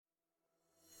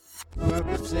You're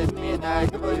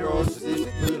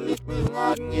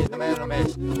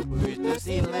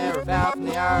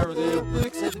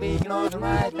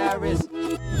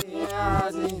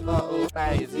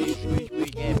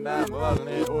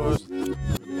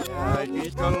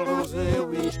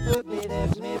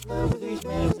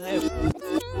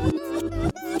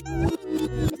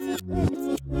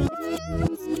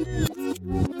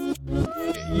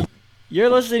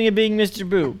listening to Being Mr.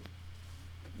 Boop.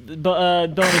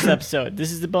 Bonus episode.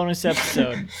 This is the bonus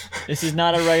episode. This is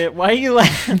not a regular. Why are you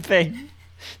laughing?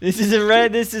 This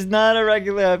is not a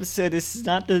regular episode. This is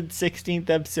not the 16th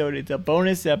episode. It's a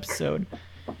bonus episode.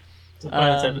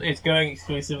 It's going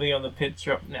exclusively on the Pitch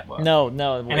Drop Network. No.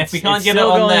 And if we can't get it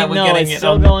on there, we're getting it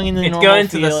still on. Going in the it's normal going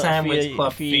to the Sandwich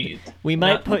Club feed. We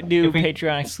might do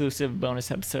Patreon exclusive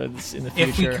bonus episodes in the future.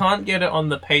 If we can't get it on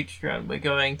the Patreon, we're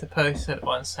going to post it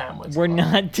on Sandwich We're Club.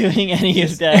 Not doing any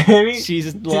of that.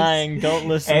 She's lying. Don't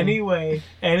listen. Anyway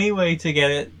to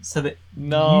get it so that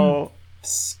no.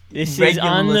 This is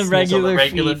on the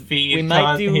regular feed. We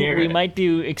might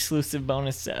do exclusive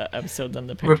bonus episodes on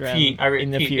the Patreon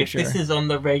in the future. If this is on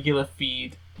the regular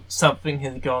feed, something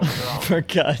has gone wrong. For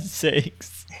God's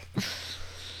sakes.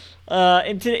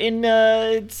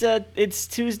 It's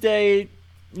Tuesday.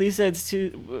 Lisa, it's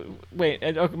Wait,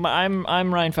 okay,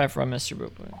 I'm Ryan Pfeiffer. I'm Mr.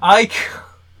 Boop.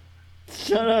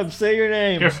 Shut up. Say your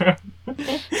name.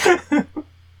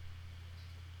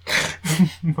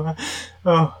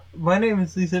 My name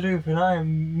is Lisa Boop, and I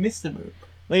am Mr. Boop.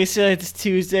 Lisa, it's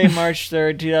Tuesday, March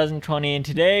 3rd, 2020, and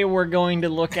today we're going to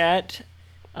look at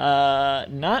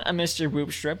not a Mr.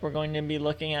 Boop strip. We're going to be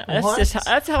looking at... That's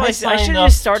how I should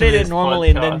have started it normally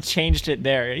and then changed it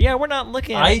there. Yeah, we're not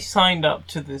looking at... I signed up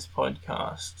to this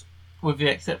podcast with the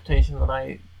expectation that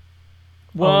I...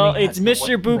 Well, it's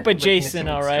Mr. Boop adjacent,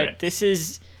 alright? This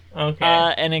is... Okay.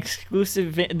 An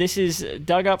exclusive... This is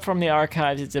dug up from the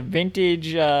archives. It's a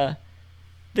vintage...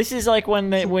 This is like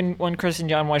when Chris and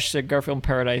John watched the Garfield in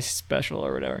Paradise special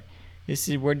or whatever.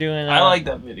 We're doing... I like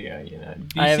that video, you know.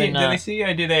 Did you see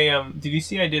I did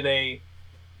a...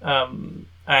 I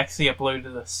actually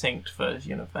uploaded a synced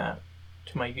version of that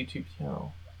to my YouTube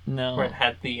channel. No. Where it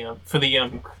had the... For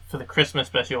the Christmas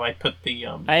special, I put the...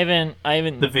 I haven't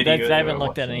the video I haven't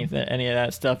looked at any of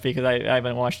that stuff because I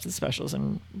haven't watched the specials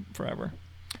in forever.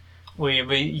 Well, yeah,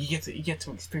 but you get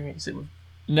to experience it with...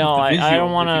 No, I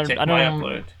don't want to. I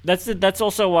don't. That's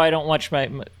also why I don't watch my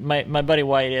buddy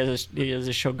White. He has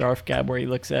a show Garf Gab where he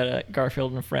looks at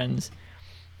Garfield and Friends,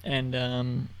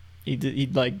 and he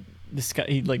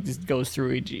just goes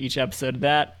through each episode of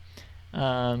that.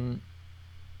 But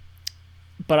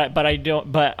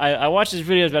I watch his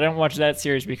videos, but I don't watch that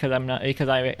series because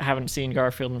I haven't seen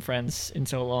Garfield and Friends in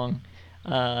so long,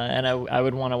 and I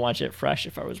would want to watch it fresh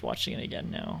if I was watching it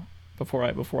again now. Before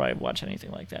I watch anything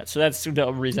like that, so that's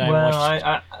the reason I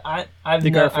watched. I've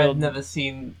never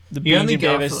seen the B.J.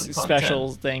 Davis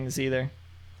special things either.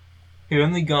 The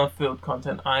only Garfield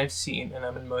content I've seen and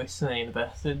I'm emotionally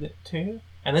invested to,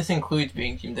 and this includes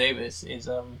being Jim Davis, is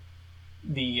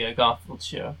the Garfield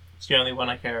show. It's the only one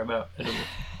I care about at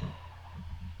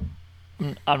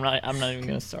all. I'm not even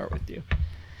gonna start with you.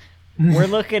 We're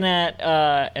looking at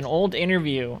an old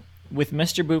interview with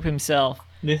Mr. Boop himself.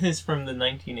 This is from the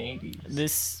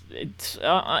 1980s.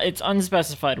 It's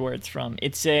unspecified where it's from.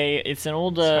 It's an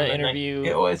old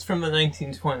interview. It's from the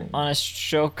 1920s on a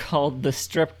show called The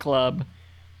Strip Club.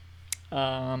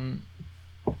 It's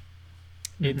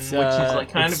which is like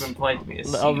kind of implied to be a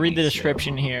I'll read the show.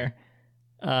 description here.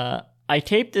 I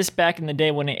taped this back in the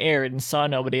day when it aired and saw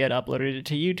nobody had uploaded it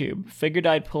to YouTube. Figured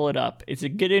I'd pull it up. It's a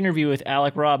good interview with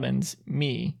Alec Robbins,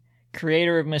 me,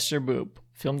 creator of Mr. Boop.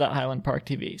 Filmed at Highland Park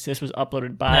TV. So this was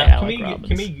uploaded by Alec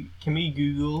Robbins. Can we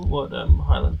Google what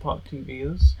Highland Park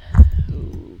TV is?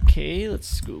 Okay,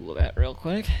 let's Google that real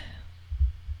quick.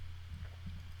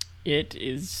 It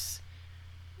is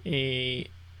a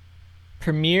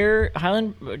premier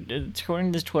Highland.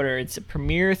 According to Twitter, it's a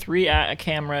premier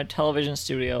 3-camera television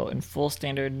studio in full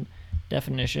standard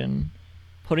definition,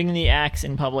 putting the acts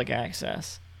in public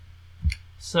access.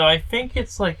 So I think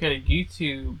it's like a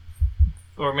YouTube.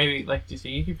 Or maybe like just a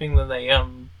YouTube thing that they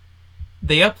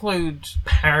upload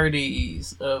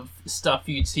parodies of stuff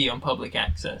you'd see on public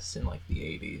access in like the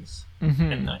 80s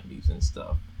and 90s and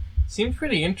stuff. Seems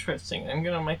pretty interesting.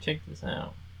 Might check this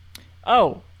out.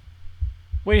 Oh,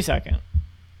 wait a second.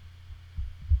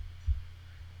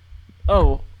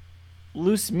 Oh,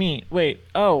 loose meat. Wait.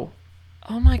 Oh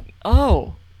my.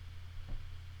 Oh.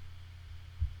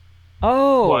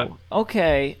 What?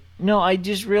 Okay. No, I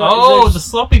just realized. Oh, the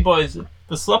Sloppy Boys.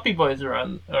 The Sloppy Boys are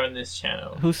on this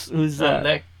channel. Who's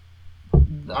that?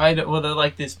 they're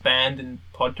like this band and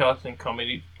podcast and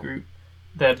comedy group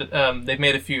that they've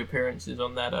made a few appearances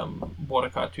on that water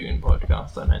cartoon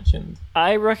podcast I mentioned.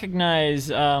 I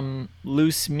recognize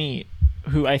Loose Meat,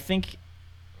 who I think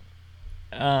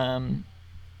they're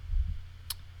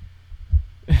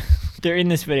in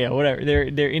this video. Whatever,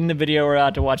 they're in the video we're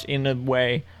about to watch. In a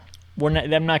way,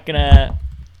 I'm not gonna.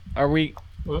 Are we?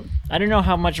 What? I don't know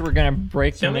how much we're gonna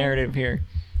break the narrative here.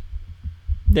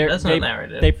 That's not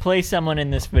narrative. They play someone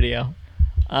in this video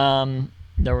that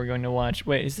we're going to watch.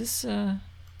 Wait, is this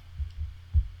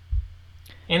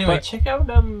Anyway, check out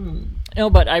no,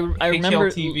 but I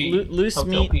remember Loose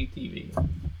Meat TV.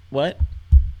 What?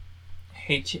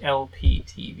 HLP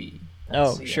TV.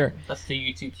 Sure. That's the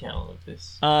YouTube channel of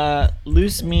this.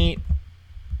 Loose Meat.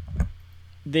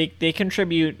 They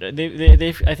contribute.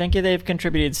 They I think they've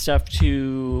contributed stuff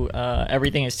to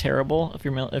Everything Is Terrible. If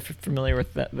you're familiar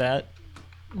with that.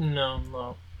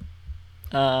 No.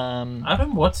 I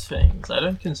don't watch things. I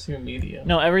don't consume media.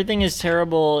 No, Everything Is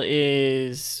Terrible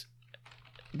is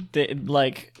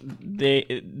I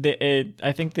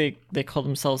think they call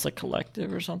themselves a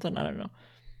collective or something. I don't know.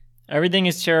 Everything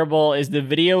Is Terrible is the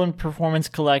video and performance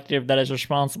collective that is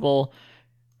responsible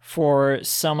for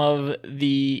some of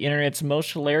the internet's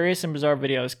most hilarious and bizarre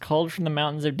videos, culled from the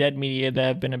mountains of dead media that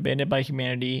have been abandoned by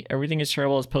humanity. Everything Is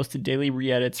Terrible has posted daily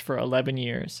re-edits for 11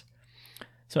 years.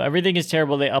 So Everything Is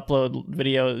Terrible, they upload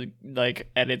video, like,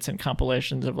 edits and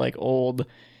compilations of, like, old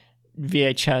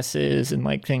VHSs and,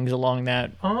 like, things along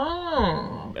that.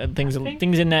 Things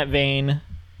in that vein.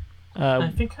 I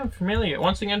think I'm familiar.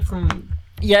 Once again, from...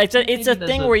 Yeah, it's a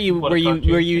thing where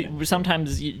you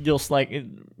sometimes you'll like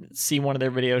see one of their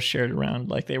videos shared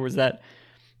around. Like there was that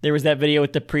video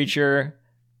with the preacher.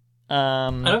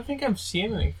 I don't think I've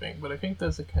seen anything, but I think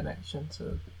there's a connection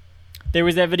to. There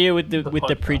was that video with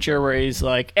the preacher where he's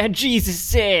like, "And Jesus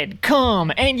said,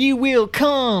 'Come, and you will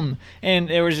come,"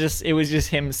 and it was just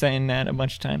him saying that a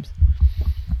bunch of times.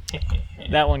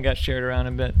 That one got shared around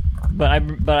a bit. But I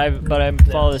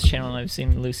follow this channel and I've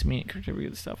seen Loose Meat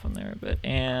contribute stuff on there a bit.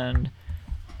 And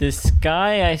this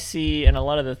guy I see in a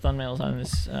lot of the thumbnails on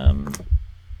this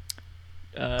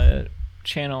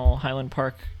channel, Highland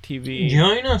Park TV.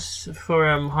 Join us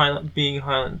for being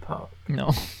Highland Park.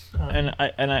 No,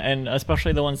 and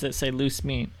especially the ones that say Loose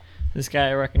Meat. This guy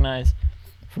I recognize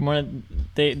from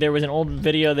there was an old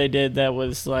video they did that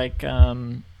was like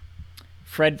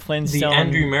Fred Flintstone, the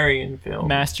Andrew Marion film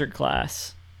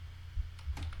Masterclass.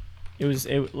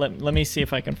 Let me see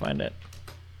if I can find it.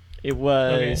 It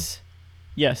was,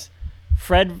 yes,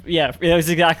 Fred. Yeah, that was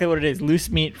exactly what it is. Loose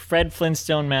Meat, Fred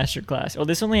Flintstone Masterclass. Oh,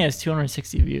 this only has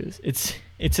 260 views. It's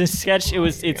a sketch.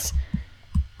 It's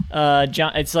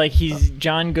John. It's like he's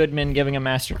John Goodman giving a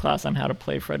masterclass on how to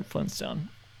play Fred Flintstone.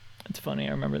 It's funny.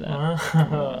 I remember that a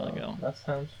while ago. That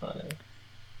sounds funny.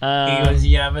 He was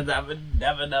yabba dabba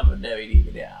dabba dabba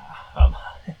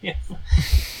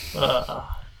dabba.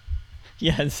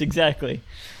 Yes, exactly.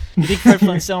 You think Fred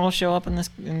Flintstone will show up in this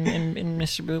in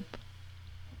Mr. Boop?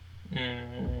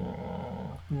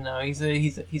 No, he's a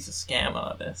scam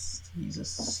artist.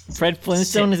 Fred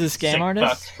Flintstone is a scam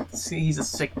artist. He's a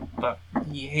sick buck.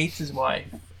 He hates his wife.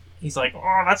 He's like,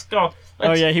 oh, let's go.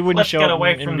 He wouldn't show up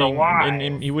away from the wife.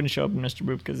 He wouldn't show up in Mr.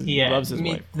 Boop because he loves his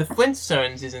wife. The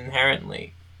Flintstones is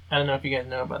inherently. I don't know if you guys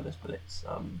know about this, but it's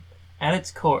at its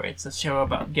core, it's a show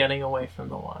about getting away from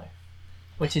the wife.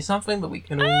 Which is something that we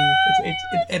can all...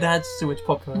 It adds to its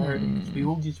popularity. We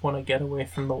all just want to get away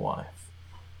from the wife.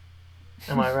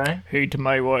 Am I right? Hate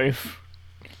my wife.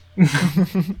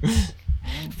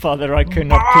 Father, I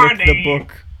cannot click the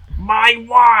book. My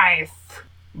wife!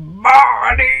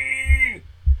 Marty!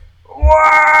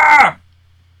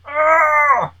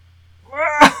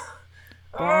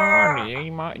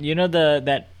 Barney, you know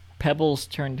that Pebbles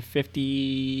turned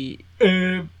 50...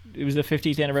 It was the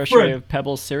 50th anniversary of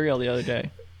Pebbles cereal the other day.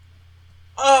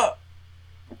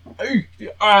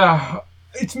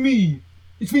 It's me,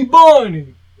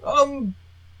 Barney. I'm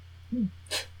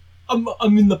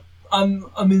in the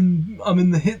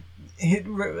hit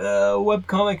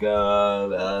webcomic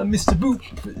Mr.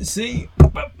 Boop. See?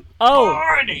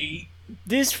 Barney.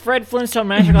 This Fred Flintstone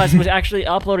Masterclass was actually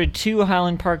uploaded to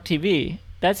Highland Park TV.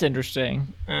 That's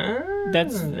interesting.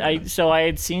 So I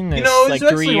had seen this like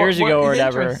 3 years ago or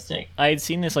whatever. I had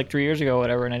seen this like 3 years ago or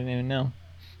whatever, and I didn't even know.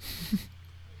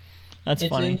 That's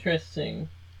funny. It's interesting.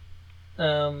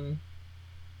 I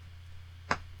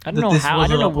don't know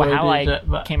how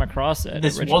I came across it.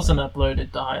 This wasn't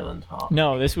uploaded to Highland Park.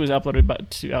 No, this was uploaded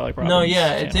to Alec Robbins. No,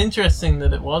 yeah, it's interesting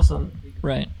that it wasn't.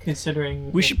 Right.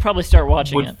 Considering we should probably start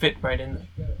watching it. Would fit right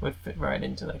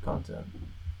into their content.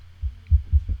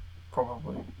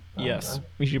 Probably. Yes,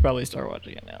 we should probably start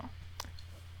watching it now.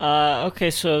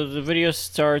 Okay, so the video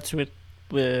starts with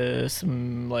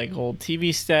some like old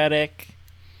TV static.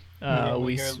 We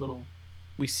hear a little.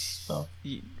 Stuff.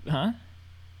 Huh?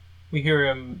 We hear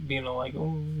him being like,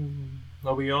 "Oh,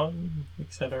 are we on?"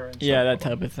 etc. Yeah, that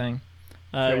type of thing.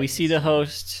 We see the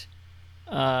host.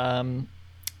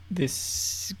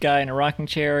 This guy in a rocking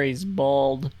chair. He's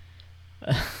bald.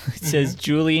 It says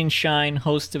Julian Shine,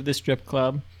 host of the strip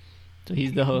club. So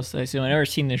he's the host. I assume. I've never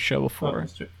seen this show before.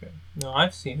 No,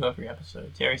 I've seen every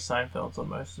episode. Jerry Seinfeld's on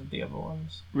most of the other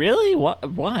ones. Really?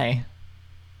 Why?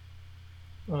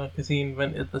 Because he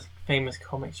invented the famous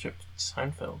comic strip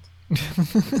Seinfeld.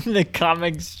 The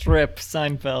comic strip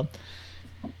Seinfeld.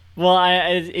 Well,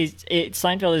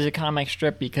 Seinfeld is a comic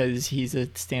strip because he's a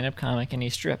stand-up comic and he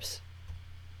strips.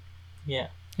 Yeah.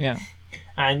 Yeah.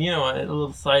 And you know what? A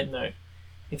little side note: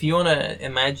 if you want to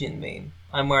imagine me,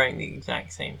 I'm wearing the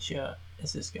exact same shirt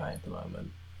as this guy at the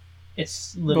moment.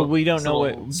 It's little. But we don't know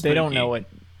what spooky. They don't know what.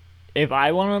 If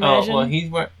I want to imagine. Oh well, he's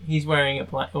wearing a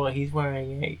black. Well, he's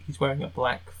wearing a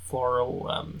black floral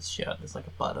shirt. It's like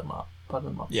a button up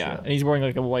yeah, shirt. And he's wearing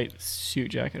like a white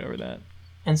suit jacket over that.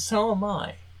 And so am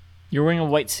I. You're wearing a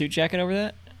white suit jacket over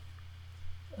that?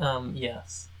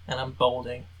 Yes, and I'm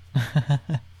balding.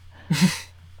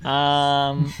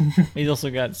 He's also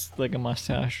got like a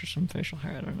mustache or some facial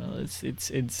hair. I don't know. It's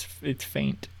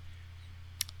faint.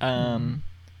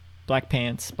 Black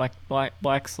pants,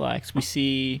 black slacks. We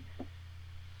see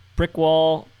brick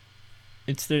wall.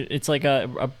 It's like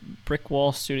a brick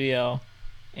wall studio,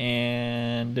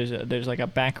 and there's like a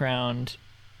background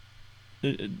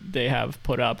they have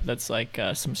put up that's like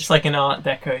some. It's like an Art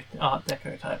Deco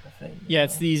type of thing. Yeah,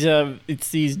 it's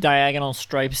these diagonal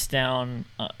stripes down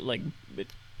like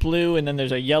blue, and then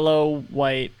there's a yellow,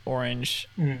 white, orange,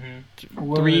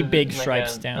 three big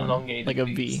stripes down, like a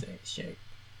V shape.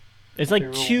 It's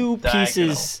like two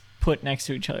pieces put next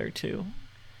to each other too.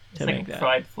 It's like a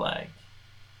pride flag.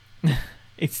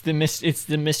 It's the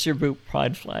Mr. Boop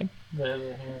pride flag.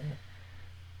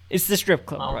 It's the strip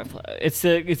club pride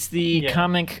flag. It's the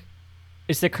comic.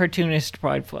 It's the cartoonist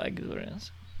pride flag. Is what it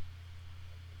is.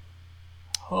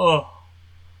 Oh.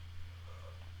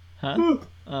 Huh?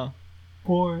 Oh.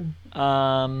 Boring.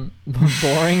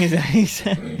 Boring is that he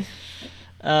said.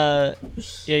 Yeah,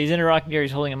 he's in a rocking chair.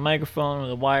 He's holding a microphone with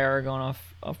a wire going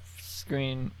off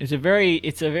screen. It's a very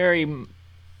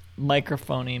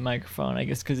microphone-y microphone, I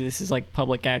guess, because this is like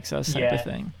public access type of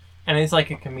thing. And it's like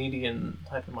a comedian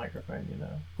type of microphone,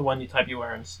 the one you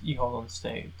hold on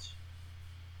stage.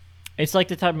 It's like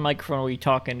the type of microphone where you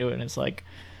talk into it, and it's like,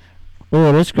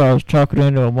 oh, this guy's talking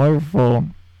into a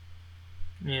microphone.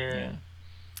 Yeah.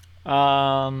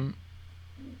 Don't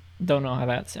know how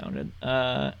that sounded.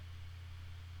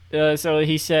 So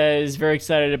he says, very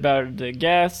excited about the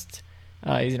guest.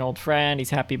 He's an old friend.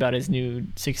 He's happy about his new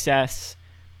success.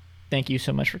 Thank you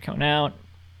so much for coming out.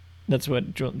 That's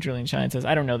what Julian Shine says.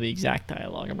 I don't know the exact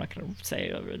dialogue. I'm not going to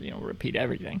say, repeat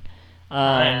everything.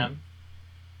 I am.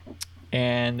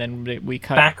 And then we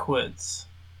cut backwards.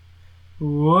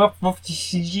 What? I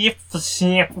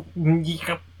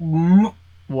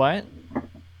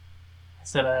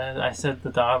said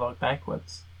the dialogue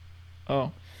backwards.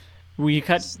 Oh. We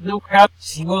cut. So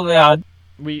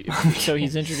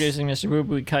he's introducing Mr. Boop.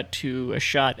 We cut to a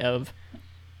shot of,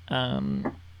 I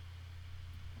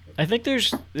think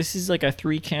this is like a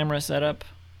 3-camera setup,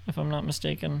 if I'm not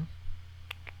mistaken.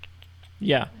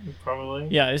 Yeah. Probably.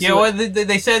 Yeah. Yeah. Well,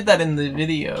 they said that in the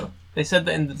video. They said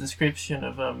that in the description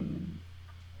of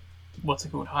what's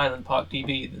it called, Highland Park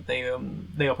TV, that they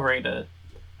operate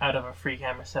out of a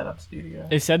 3-camera setup studio.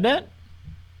 They said that?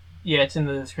 Yeah, it's in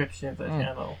the description of the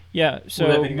channel. Yeah,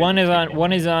 so one is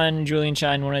on Julian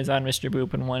Shine, one is on Mr.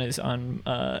 Boop, and one is on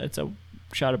it's a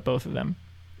shot of both of them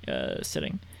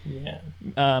sitting. Yeah.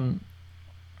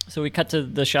 So we cut to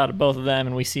the shot of both of them,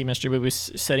 and we see Mr. Boop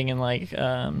is sitting in like we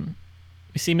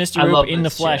see Mr. Boop in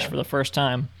the flesh for the first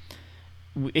time.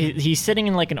 He's sitting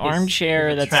in like an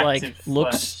armchair that's like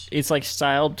looks. It's like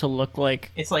styled to look like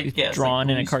it's drawn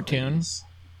like in a cartoon. Clues.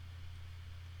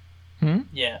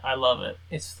 Yeah, I love it.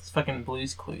 It's fucking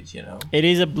Blue's Clues, It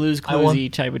is a Blue's Clues-y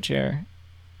type of chair.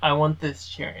 I want this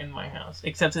chair in my house,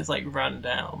 except it's like run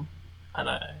down. I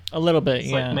know. A little bit, it's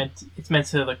yeah. It's meant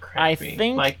to look crappy. I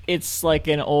think it's like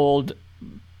an old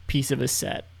piece of a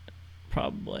set,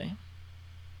 probably.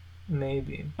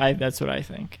 Maybe. That's what I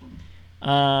think.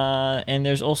 And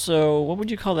there's also, what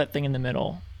would you call that thing in the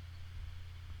middle?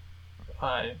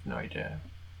 I have no idea.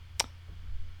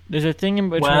 There's a thing in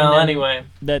between. Well, anyway,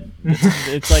 that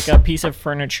it's like a piece of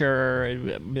furniture.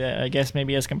 I guess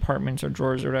maybe has compartments or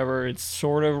drawers or whatever. It's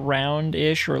sort of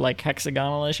round-ish or like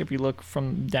hexagonal-ish if you look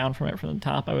down from the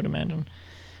top, I would imagine.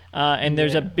 And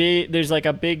there's a big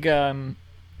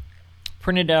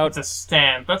printed out. It's a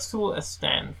stand. Let's call it a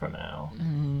stand for now.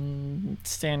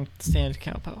 Stand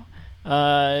cowpo.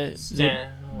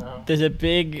 Stand. There's a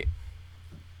big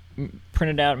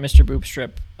printed out Mr. Boop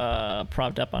strip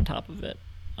propped up on top of it,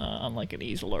 on like an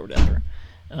easel or whatever.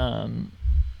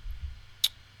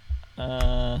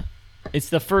 It's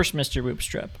the first Mr. Boop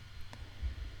strip.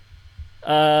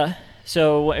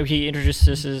 So he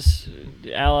introduces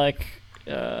Alec.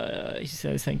 He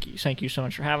says, "Thank you so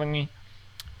much for having me."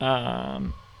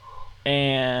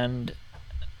 And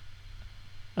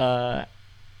how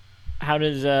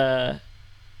does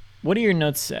what do your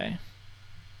notes say?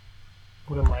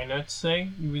 What do my notes say?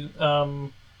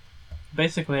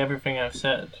 Basically everything I've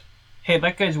said. Hey,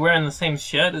 that guy's wearing the same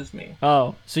shirt as me.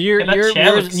 Oh, so your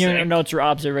notes are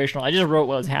observational. I just wrote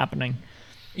what was happening.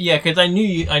 Yeah, because I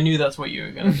knew that's what you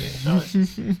were gonna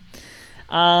do.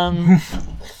 So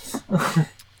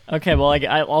Okay, well,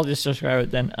 I'll just describe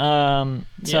it then.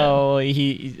 So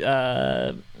he,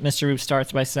 Mr. Boop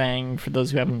starts by saying, for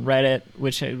those who haven't read it,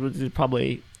 which is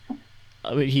probably,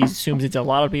 he assumes it's a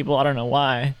lot of people. I don't know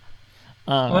why.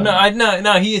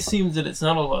 No. He assumes that it's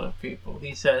not a lot of people.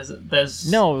 He says that there's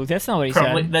no. That's not what he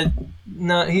said.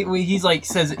 He's like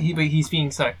says he's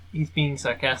being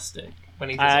sarcastic when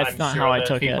he says that's not how I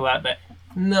took it. Out there.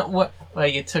 No, what? Well,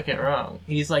 you took it wrong.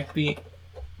 He's like being.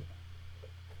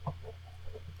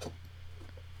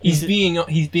 He's being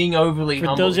overly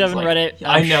humble. For those who haven't read it,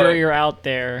 I'm sure you're out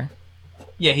there.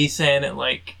 Yeah, he's saying it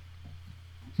like,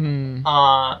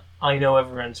 I know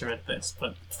everyone's read this,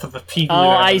 but for the people who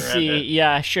haven't I read see. it,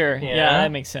 Yeah, sure. Yeah,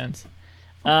 that makes sense.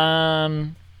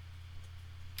 So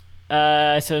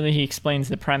then he explains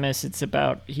the premise. It's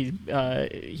about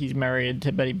he's married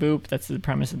to Betty Boop. That's the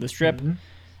premise of the strip.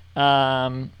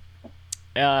 Mm-hmm.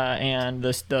 And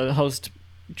the host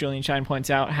Julian Shine points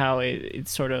out how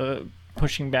it's sort of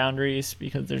pushing boundaries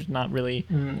because there's not really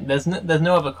there's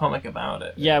no other comic about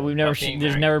it. Yeah,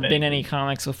 there's never been any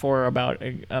comics before about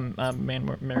a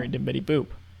man married to Betty Boop.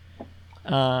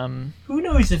 Who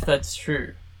knows if that's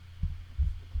true?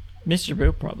 Mr.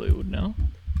 Boop probably would know.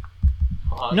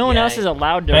 No one else is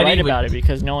allowed to write about it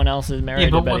because no one else is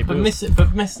married to Betty Boop.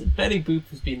 But Betty Boop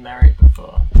has been married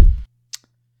before.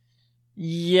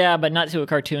 Yeah, but not to a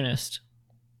cartoonist.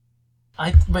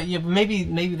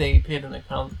 Maybe they appeared in a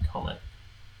comic.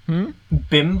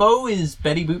 Bimbo is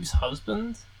Betty Boop's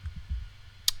husband.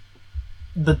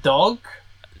 The dog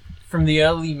from the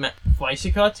early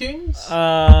Fleischer cartoons.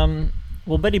 Well,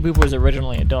 Betty Boop was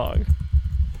originally a dog.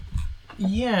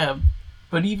 Yeah,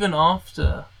 but even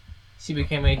after she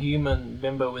became a human,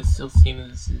 Bimbo was still seen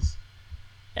as his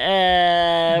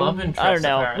love interest. I don't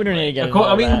know. Apparently. We don't need to get into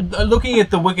all that. Looking at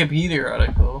the Wikipedia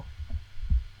article.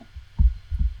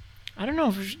 I don't know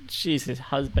if she's his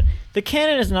husband. The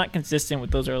canon is not consistent with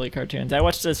those early cartoons. I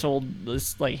watched this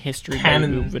history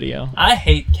canon video. I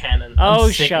hate canon.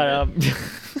 Oh, shut up.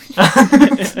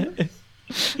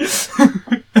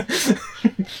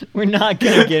 We're not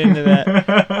gonna get into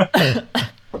that.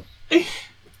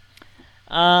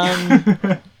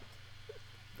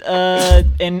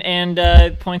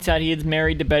 And points out he is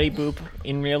married to Betty Boop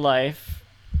in real life.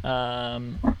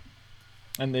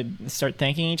 And they start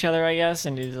thanking each other, I guess.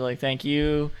 And he's like, "Thank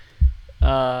you,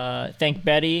 thank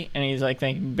Betty." And he's like,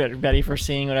 "Thank Betty for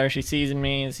seeing whatever she sees in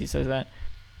me," as he says that.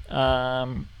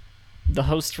 The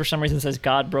host, for some reason, says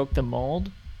God broke the mold.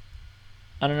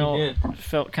 I don't know. It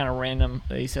felt kind of random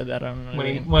that he said that. I don't know.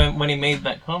 When he made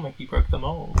that comic, he broke the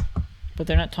mold. But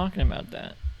they're not talking about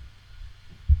that.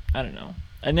 I don't know.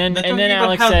 And then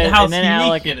Alec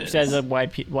says a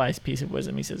wise piece of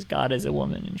wisdom. He says, "God is a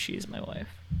woman and she is my wife."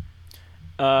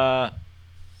 So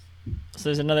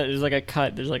there's like a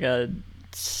cut. There's like a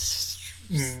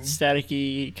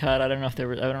staticky cut. I don't know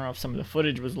if some of the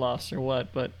footage was lost or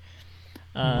what, but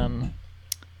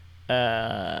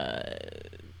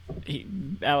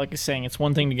Alec is saying it's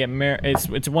one thing to get married.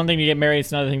 It's one thing to get married.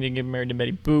 It's another thing to get married to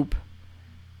Betty Boop.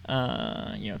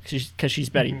 Because she's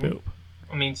Betty Boop.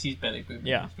 I mean, she's Betty Boop.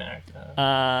 Yeah. She's married to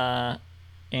her.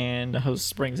 And the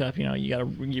host brings up, you gotta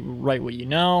write what you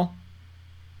know.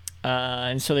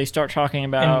 And so they start talking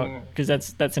about, because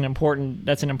that's an important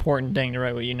thing to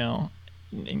write what you know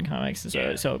in comics.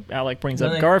 So Alec brings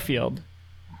up Garfield.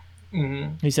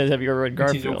 Mm-hmm. He says, "Have you ever read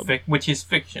Garfield?" Which is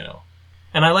fictional.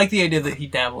 And I like the idea that he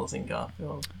dabbles in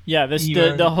Garfield. Yeah,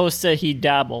 the host said he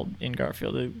dabbled in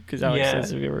Garfield because Alex says,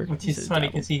 "Have you ever?" Which is funny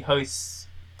because he hosts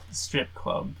strip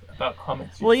club about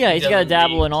comics. Well, yeah, he's got to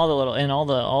dabble in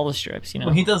all the strips, you know.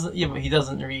 Well, he doesn't. Yeah, but he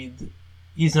doesn't read.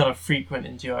 He's not a frequent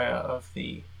enjoyer of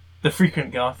the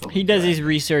frequent Garfield. He does his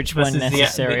research when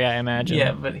necessary, I imagine.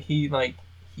 Yeah, but he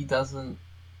doesn't.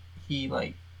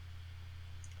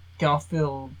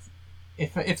 Garfield.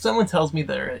 If someone tells me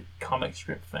they're a comic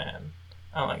strip fan,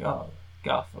 I'm like, oh,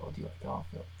 Garfield. You like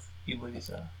Garfield? You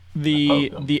loser.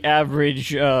 The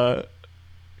average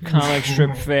comic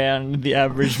strip fan, the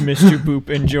average Mr. Boop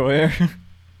enjoyer.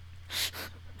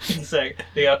 It's like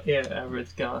the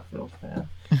average Garfield fan.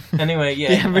 Anyway, yeah.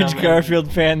 The average Garfield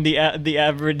fan, the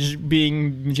average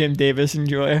being Jim Davis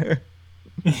enjoyer.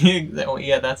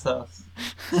 Yeah, that's us.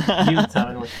 You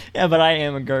totally. Yeah, but I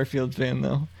am a Garfield fan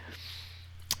though.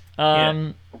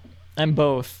 I'm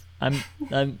both.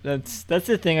 That's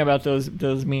the thing about those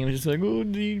memes. It's like, oh,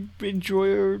 the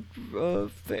enjoyer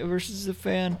versus the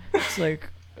fan. It's like,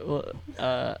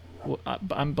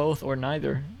 I'm both or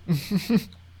neither.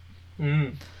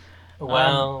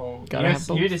 Well,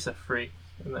 you're just a freak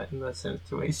in that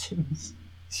situations.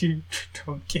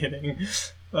 I'm kidding.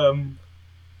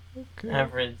 Okay.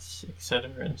 Average, etc.,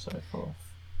 and so forth.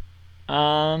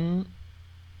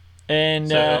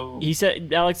 And he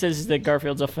said, Alex says that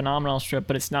Garfield's a phenomenal strip,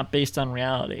 but it's not based on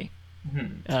reality.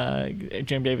 Mm-hmm.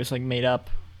 Jim Davis made up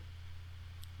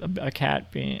a cat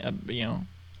being,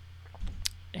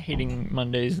 hating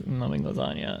Mondays and loving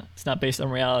lasagna. It's not based on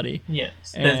reality.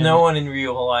 Yes, there's no one in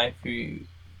real life who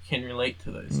can relate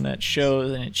to those. And that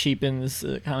shows, and it cheapens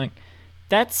the comic.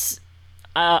 That's,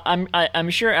 I'm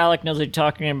sure Alec knows what you're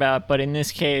talking about, but in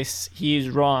this case, he's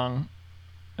wrong.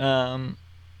 Because,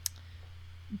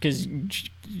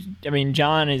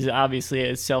 John is obviously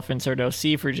a self-insert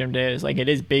OC for Jim Davis. It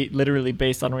is literally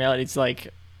based on reality. It's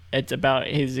about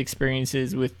his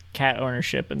experiences with cat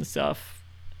ownership and stuff.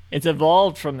 It's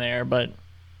evolved from there, but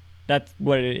that's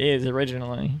what it is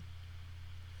originally.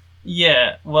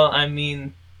 Yeah, well, I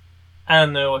don't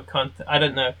know what content. I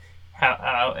don't know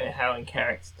how in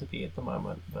character to be at the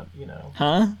moment, but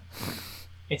Huh?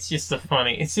 It's just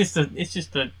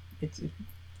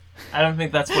I don't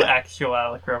think that's what actual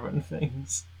Alec Robin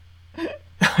thinks. I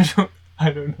don't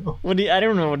know. I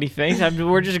don't know what he thinks.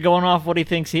 We're just going off what he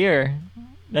thinks here.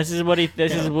 This is what he.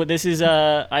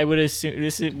 I would assume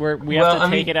this is where we have to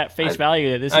take it at face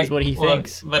value. That this is what he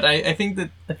thinks. But I think that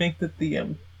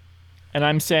the And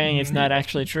I'm saying it's not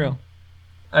actually true.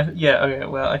 Okay.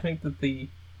 Well, I think that the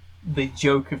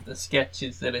joke of the sketch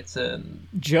is that it's an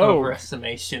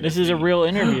overestimation. This is a real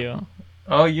interview.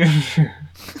 Oh, you're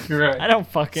right. I don't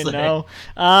fucking know.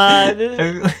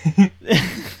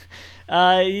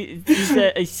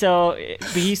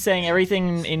 He's saying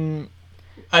everything in.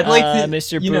 I'd like to,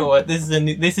 Mr. Boop. You know what?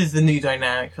 This is the new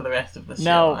dynamic for the rest of the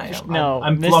show. He said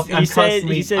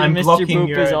Mr.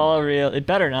 Boop is all real. It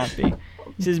better not be.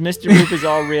 He says Mr. Boop is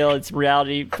all real. It's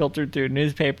reality filtered through a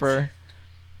newspaper.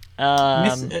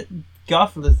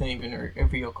 Garfield isn't even a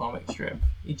real comic strip.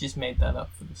 He just made that up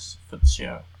for the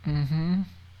show. Mm-hmm.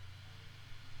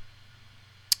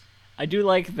 I do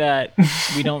like that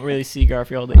we don't really see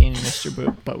Garfield in Mr.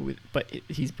 Boop, but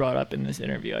he's brought up in this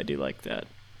interview. I do like that.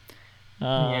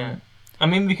 Yeah,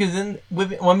 because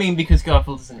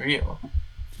Garfield isn't real.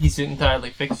 He's entirely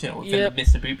fictional within the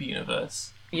Mr. Boop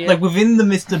universe. Yep. Within the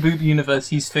Mr. Boop universe,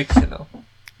 he's fictional.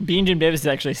 Being Jim Davis is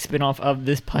actually a spin-off of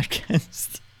this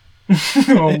podcast.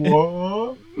 Oh,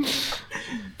 what?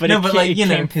 But because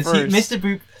Mr.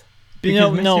 Boop. This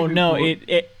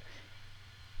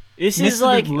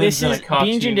is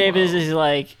Being Jim Davis is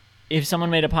like if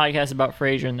someone made a podcast about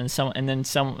Frasier and then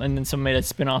someone made a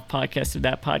spin-off podcast of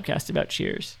that podcast about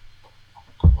Cheers.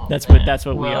 That's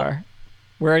what we are.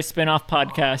 We're a spin-off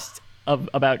podcast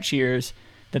about Cheers.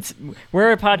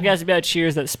 We're a podcast about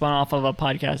Cheers that spun off of a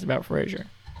podcast about Frasier.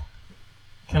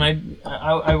 Can I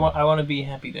want to be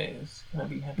Happy Days. Can I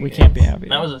be Happy Days? We can't be Happy Days.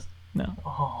 That was no.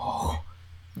 Oh.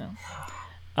 No.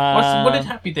 What did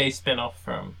Happy Days spin off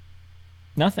from?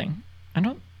 Nothing. I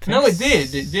don't think No, it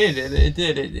did.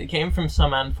 It came from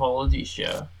some anthology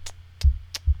show.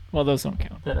 Well, those don't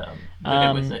count. But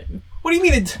what do you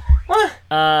mean what?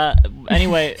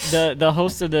 Anyway, the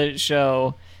host of the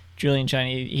show, Julian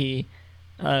Chine, he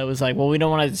was like, well, we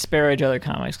don't want to disparage other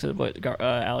comics because of what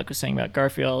Alec was saying about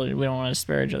Garfield. We don't want to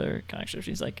disparage other comic strips.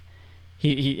 He's like,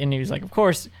 he was like, of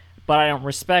course, but I don't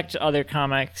respect other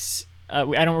comics. I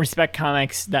don't respect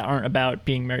comics that aren't about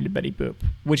being married to Betty Boop,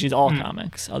 which is all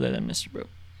comics other than Mr. Boop.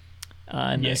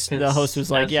 And the host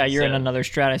was like, yeah, you're in another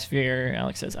stratosphere.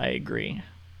 Alex says, I agree.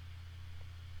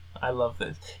 I love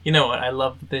this. You know what? I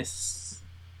love this.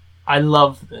 I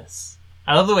love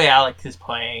the way Alex is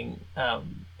playing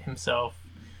himself.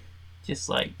 just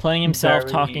like playing himself,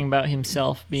 talking about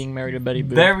himself being married to Betty Boop.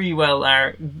 Very well,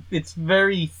 it's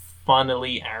very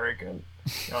funnily arrogant.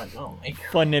 Oh my God.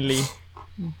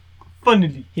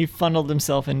 Funnily. He funneled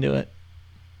himself into it.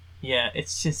 Yeah,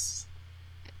 it's just.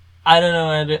 I don't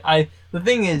know. The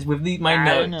thing is with my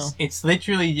notes, it's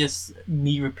literally just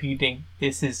me repeating.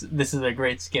 This is a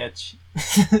great sketch.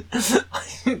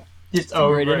 Just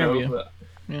over and over.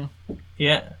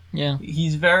 Yeah.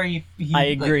 He's very. I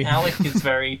agree. Like, Alec is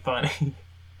very funny.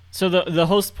 So the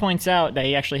host points out that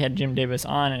he actually had Jim Davis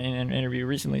on in an interview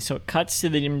recently. So it cuts to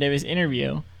the Jim Davis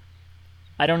interview.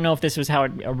 I don't know if this was how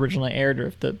it originally aired or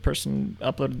if the person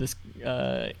uploaded this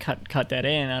cut that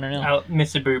in. I don't know.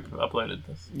 Mr. Boop uploaded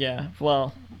this. Yeah.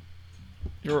 Well,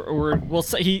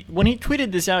 when he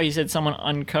tweeted this out, he said someone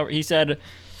uncovered. He said,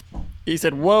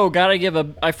 "Whoa, gotta give a."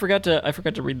 I forgot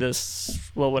to read this.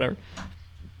 Well, whatever.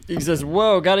 He says,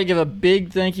 "Whoa, gotta give a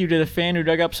big thank you to the fan who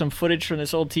dug up some footage from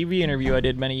this old TV interview I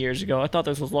did many years ago. I thought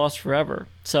this was lost forever."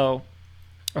 So,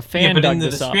 a fan dug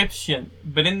this up.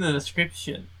 But in the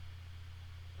description.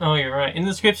 Oh, you're right. In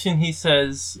the description, he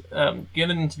says,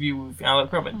 get an interview with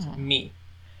Alec Robbins. Me.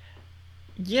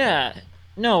 Yeah.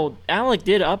 No, Alec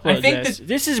did upload this.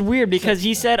 This is weird because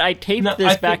he said, I taped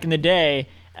this back in the day.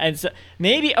 And so,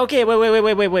 maybe... Okay,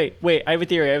 wait. I have a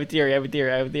theory. I have a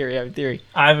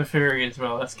theory as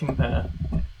well. Let's compare.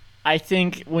 I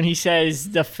think when he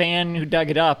says the fan who dug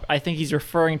it up, I think he's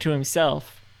referring to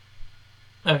himself.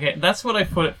 Okay, that's what I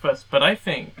thought at first. But I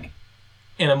think...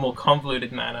 in a more convoluted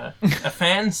manner, a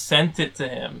fan sent it to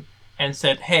him and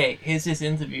said, "Hey, here's this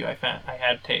interview I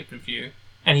had taped with you,"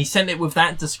 and he sent it with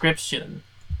that description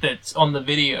that's on the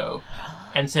video,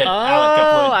 and said, "Alec,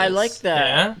 upload this." I like that.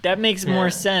 Yeah? That makes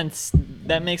more sense.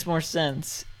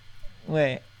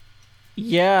 Wait.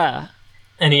 Yeah.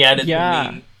 And he added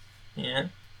the me. Yeah.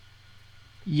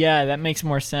 Yeah, that makes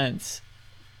more sense.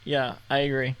 Yeah, I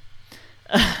agree.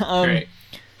 Great.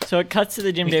 So it cuts to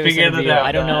the Jim Davis interview.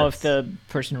 I don't know if the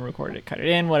person who recorded it cut it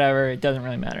in, whatever. It doesn't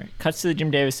really matter. Cuts to the Jim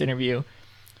Davis interview.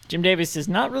 Jim Davis does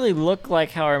not really look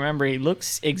like how I remember. He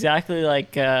looks exactly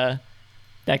like that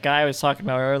guy I was talking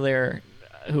about earlier,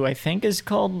 who I think is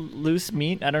called Loose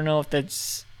Meat. I don't know if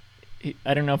that's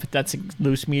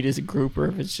Loose Meat as a group or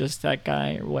if it's just that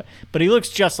guy or what. But he looks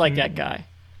just like that guy.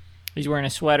 He's wearing a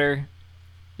sweater.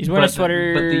 But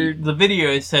the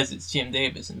video says it's Jim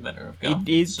Davis, inventor of Garfield.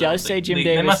 He does say Jim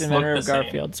Davis, inventor of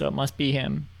Garfield, so it must be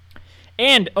him.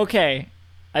 And, okay,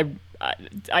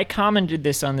 I commented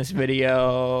this on this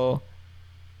video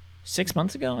 6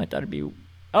 months ago. I thought it'd be...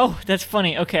 Oh, that's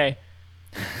funny. Okay.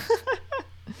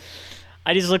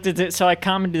 I just looked at it. So I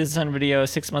commented this on a video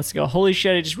 6 months ago. Holy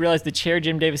shit, I just realized the chair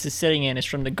Jim Davis is sitting in is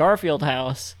from the Garfield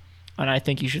house, and I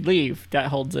think you should leave.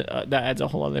 That adds a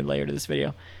whole other layer to this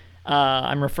video.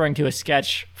 I'm referring to a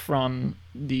sketch from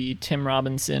the Tim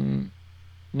Robinson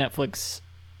Netflix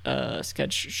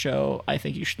sketch show, I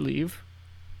Think You Should Leave.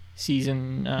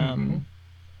 Season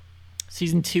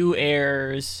 2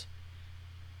 airs,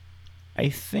 I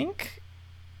think.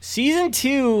 Season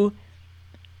 2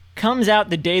 comes out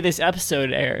the day this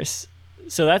episode airs.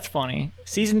 So that's funny.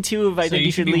 Season 2 of I Think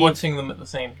You Should Leave. So you should be watching them at the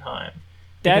same time.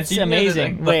 That's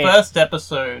amazing. The first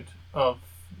episode of...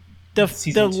 The first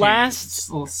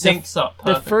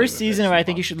season of I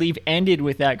Think You Should Leave ended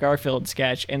with that Garfield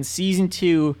sketch, and season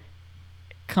 2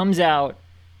 comes out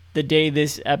the day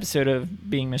this episode of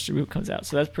Being Mr. Boop comes out.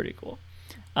 So that's pretty cool.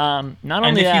 If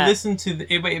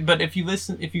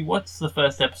you watch the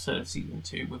first episode of season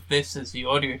 2 with this as the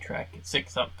audio track, it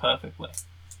syncs up perfectly.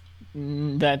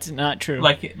 That's not true.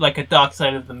 Like a Dark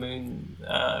Side of the Moon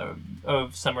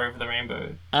of Somewhere Over the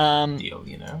Rainbow deal,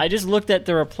 you know? I just looked at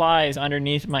the replies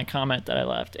underneath my comment that I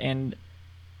left, and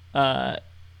the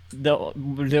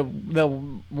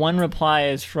one reply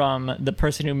is from the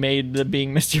person who made the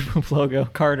Being Mr. Boop logo,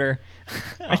 Carter.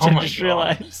 I just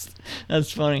realized.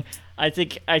 That's funny. I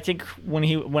think when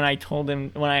I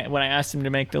asked him to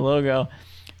make the logo,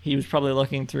 he was probably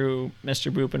looking through Mr.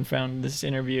 Boop and found this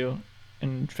interview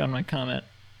and found my comment.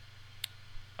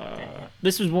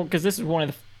 This is one of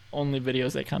the only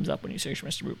videos that comes up when you search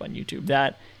Mr. Boop on YouTube.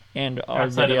 That and our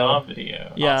video.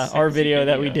 Yeah, our video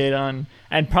that we did on,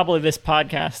 and probably this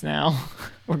podcast now.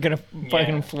 We're gonna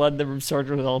fucking flood the search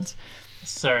results.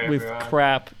 Sorry, with everyone.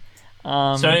 Crap.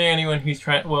 So anyone who's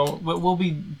trying, we'll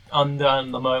be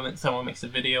undone the moment someone makes a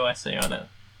video essay on it.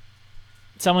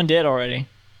 Someone did already.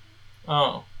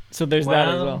 Oh. So there's that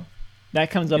as well. That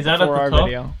comes up before our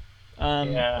video.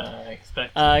 Yeah, I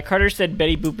expect. Carter said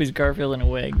Betty Boop is Garfield in a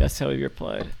wig. That's how he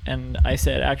replied. And I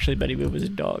said, actually, Betty Boop is a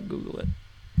dog. Google it.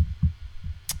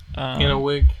 In a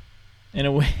wig. In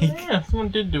a wig. Yeah, someone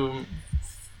did do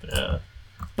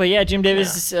But yeah, Jim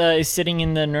Davis is sitting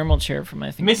in the normal chair from,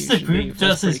 I think, Mr. Boop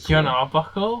does his John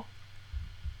Arbuckle?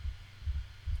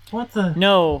 What the?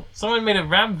 No. Someone made a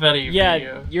rap video.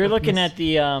 Yeah, you're looking at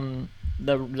the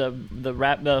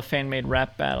fan made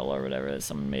rap battle or whatever that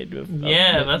someone made with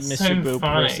that's Mr. so Boop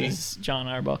funny. versus John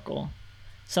Arbuckle.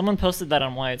 Someone posted that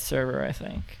on Wyatt's server, I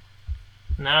think.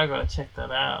 Now I gotta check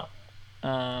that out.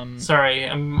 Sorry,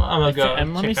 I'm gonna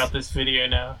go check out this video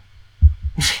now.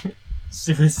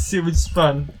 It was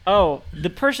fun. Oh, the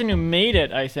person who made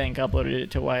it, I think, uploaded it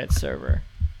to Wyatt's server.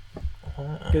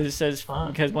 Because it says,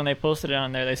 because when they posted it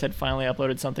on there, they said finally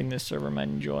uploaded something this server might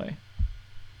enjoy.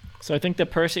 So I think the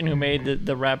person who made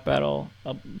the rap battle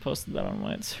posted that on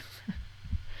Wyatt's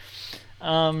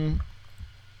server.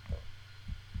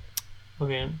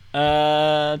 Okay.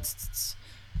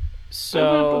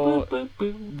 So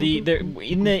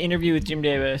in the interview with Jim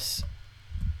Davis,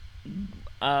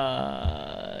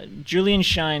 Julian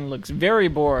Shine looks very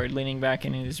bored, leaning back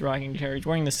in his rocking chair. He's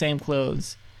wearing the same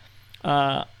clothes.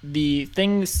 The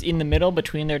things in the middle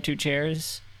between their two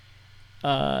chairs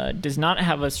does not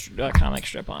have a comic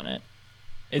strip on it.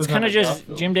 It's kind of just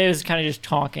Jim Davis is kind of just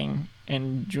talking,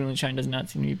 and Julian Shine does not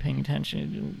seem to be paying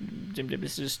attention. Jim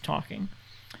Davis is just talking.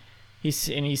 He's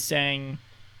saying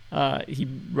he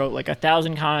wrote like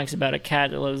 1,000 comics about a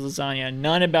cat that loves lasagna,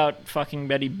 none about fucking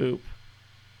Betty Boop.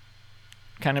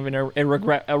 Kind of in a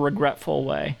regretful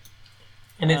way.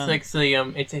 And it's actually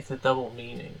it's a double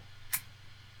meaning.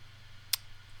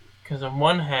 Because on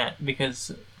one hand, you could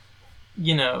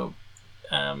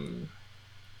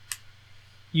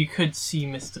see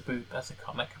Mr. Boop as a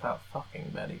comic about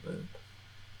fucking Betty Boop.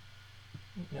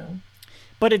 You know?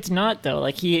 But it's not though.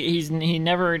 Like it's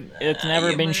never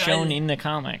been shown in the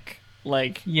comic.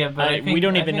 Like we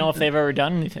don't even know if they've ever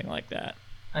done anything like that.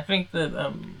 I think that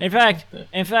in fact,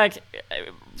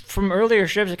 from earlier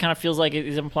strips, it kind of feels like it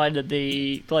is implied that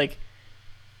they like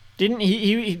didn't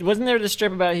he wasn't there the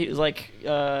strip about he was like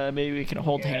maybe we can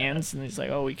hold hands, and he's like,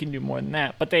 oh, we can do more than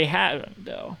that, but they haven't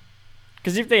though.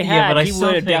 Because if they had, he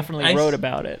would have definitely wrote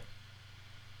about it.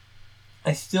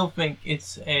 I still think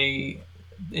it's a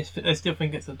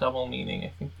double meaning.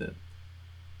 I think that.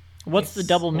 What's the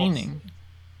double meaning?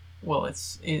 Well,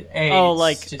 fucking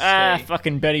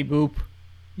Betty Boop.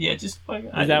 Yeah, just fucking.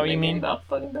 Is that what you mean? About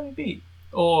fucking Betty Boop.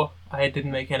 Or I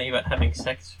didn't make any about having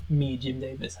sex. Me, Jim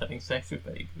Davis, having sex with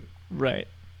Betty Boop. Right.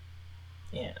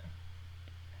 Yeah.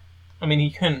 I mean, he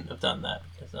couldn't have done that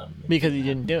because he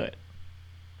didn't do it.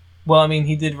 Well, I mean,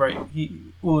 he did write.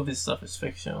 All of his stuff is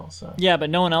fictional, so. Yeah, but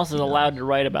no one else is allowed to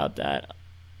write about that.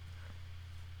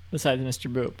 Besides Mr.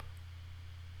 Boop.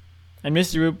 And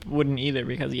Mr. Boop wouldn't either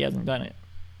because he hasn't done it.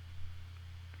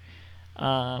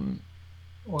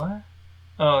 What?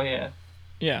 Oh yeah.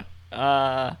 Yeah.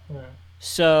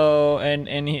 So and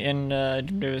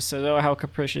Davis says, "Oh, how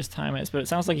capricious time is," but it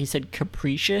sounds like he said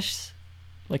capricious,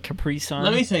 like Capri Sun.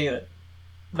 Let me tell you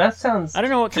that sounds. I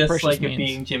don't know what capricious like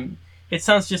means. It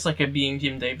sounds just like a Being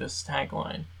Jim Davis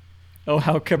tagline. Oh,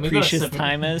 how capricious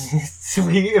time is! So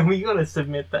we gotta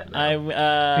submit that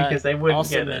now. Because they wouldn't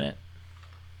get it.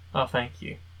 Oh, thank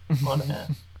you. On air.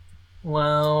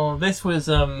 Well, this was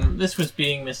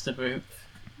Being Mr. Boop.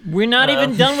 We're not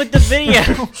even done with the video.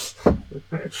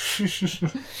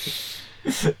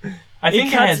 I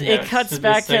think it cuts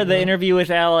back to the interview with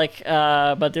Alec,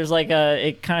 but there's like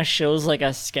it kind of shows like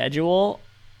a schedule.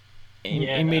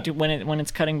 In when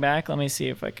it's cutting back. Let me see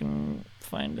if I can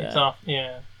find that. It's off.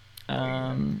 Yeah.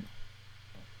 Well,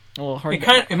 hard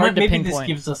to maybe pinpoint. This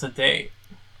gives us a date.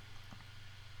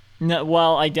 No,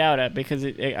 well, I doubt it because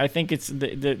I think it's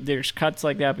there's cuts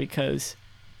like that because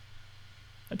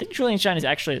I think Julian Shine is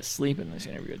actually asleep in this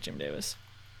interview with Jim Davis.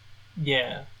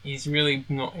 Yeah, he's really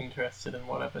not interested in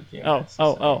whatever Jim. Oh!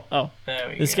 There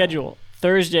we go. The schedule: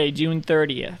 Thursday, June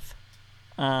 30th.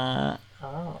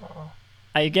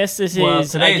 I guess this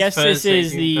is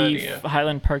the 30th.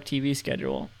 Highland Park TV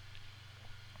schedule.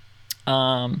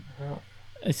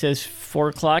 It says 4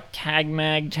 o'clock, Tag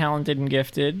Mag, Talented and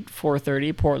Gifted.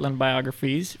 4:30, Portland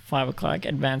Biographies. 5 o'clock,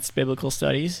 Advanced Biblical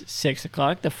Studies. 6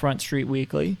 o'clock, The Front Street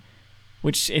Weekly.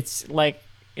 Which it's like,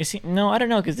 no, I don't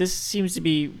know, because this seems to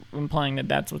be implying that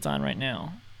that's what's on right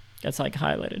now. That's like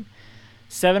highlighted.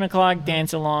 7 o'clock,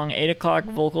 Dance Along. 8 o'clock,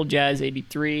 Vocal Jazz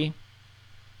 83.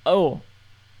 Oh.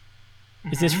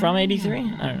 Is this from 83? I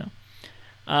don't know.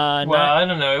 I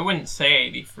don't know. It wouldn't say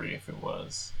 83 if it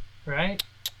was, right?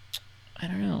 I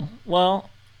don't know.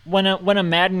 Well, when a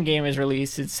Madden game is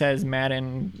released, it says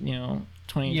Madden,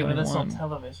 2021. Yeah, but that's not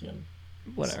television.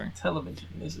 Whatever. It's television,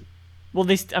 is it? Well,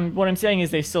 what I'm saying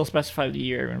is they still specify the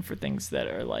year, and for things that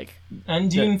are like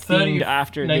and June 30th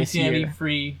after this year.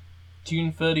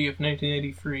 June 30th,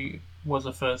 1983 was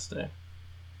a Thursday.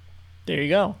 There you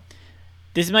go.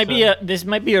 This might be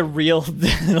a real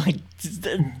like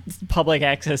public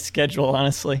access schedule,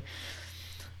 honestly.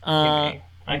 I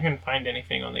couldn't find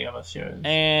anything on the other shows.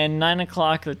 And 9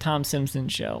 o'clock, the Tom Simpson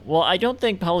show. Well, I don't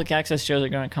think public access shows are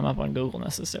going to come up on Google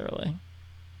necessarily.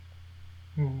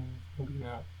 Maybe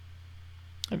not.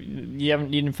 You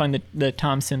didn't find the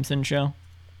Tom Simpson show?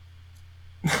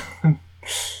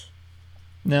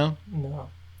 No? No.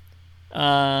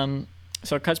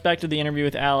 So it cuts back to the interview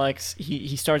with Alex.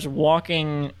 He starts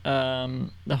walking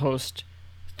the host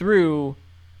through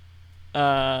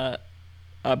a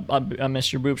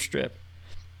Mr. Boop strip,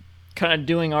 kind of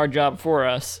doing our job for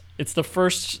us. It's the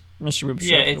first Mr. Boop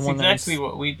strip. Yeah, it's exactly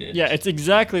what we did. Yeah, it's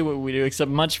exactly what we do,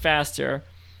 except much faster.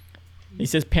 He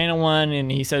says panel 1,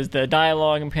 and he says the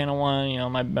dialogue in panel 1. You know,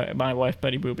 my wife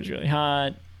Betty Boop is really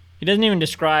hot. He doesn't even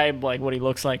describe like what he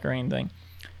looks like or anything.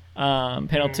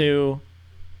 Panel 2.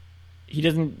 He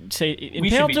doesn't say in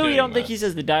panel 2. You don't think he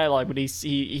says the dialogue, but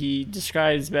he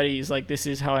describes Betty. He's like, "This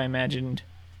is how I imagined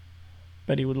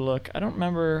Betty would look." I don't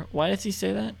remember, why does he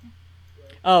say that?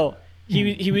 Oh,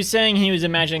 he was saying he was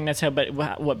imagining that's how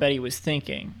what Betty was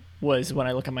thinking was when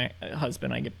I look at my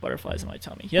husband, I get butterflies in my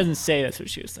tummy. He doesn't say that's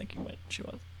what she was thinking, but she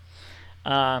was.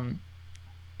 And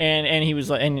he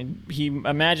was like, and he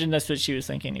imagined that's what she was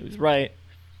thinking. He was right,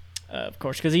 of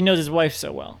course, because he knows his wife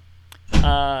so well.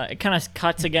 It kind of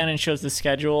cuts again and shows the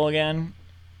schedule again.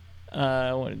 Through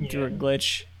a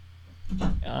glitch.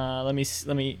 Let me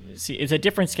see. It's a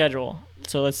different schedule.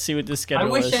 So let's see what this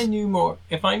schedule is. I wish I knew more.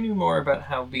 If I knew more about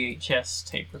how VHS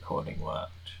tape recording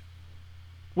worked.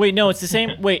 Wait, no, it's the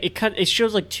same. Wait, it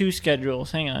shows like 2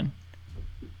 schedules. Hang on.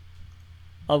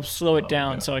 I'll slow it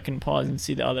down so I can pause and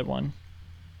see the other one.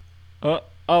 Oh,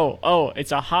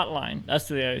 it's a hotline. That's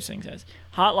what the other thing says.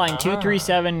 Hotline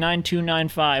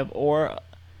 237-9295 or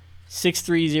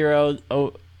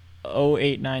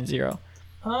 630-0890.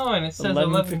 Oh, and it says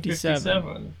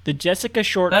 1157. The Jessica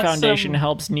Short Foundation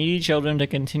helps needy children to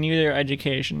continue their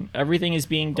education. Everything is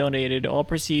being donated. All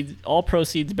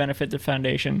proceeds benefit the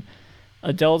foundation.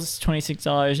 Adults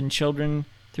 $26 and children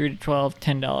 3 to 12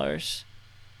 $10.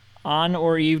 On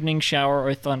or evening shower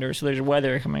or thunder. So there's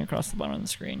weather coming across the bottom of the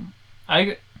screen.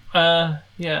 Yeah.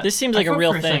 This seems like a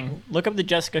real thing. Look up the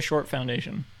Jessica Short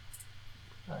Foundation.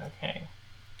 Okay.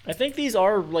 I think these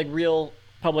are like real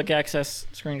public access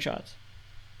screenshots.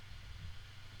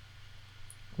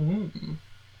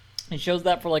 It shows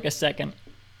that for like a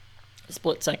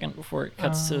split second before it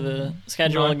cuts to the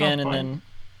schedule again, and then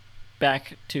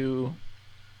back to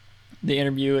the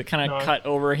interview. It kind of cut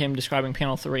over him describing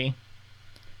panel 3.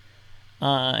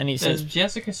 And he says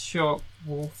Jessica Short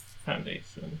Wolf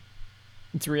Foundation.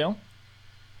 It's real?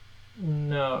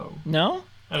 No?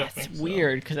 I don't think so.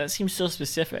 Weird, because that seems so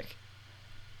specific.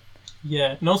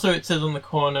 Yeah, and also it says on the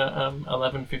corner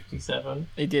 1157.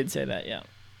 It did say that, yeah.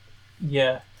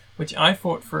 Yeah, which I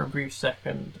thought for a brief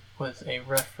second was a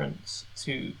reference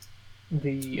to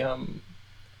the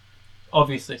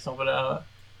obviously it's not, but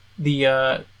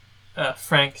the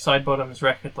Frank Sidebottom's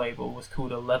record label was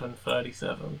called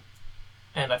 1137.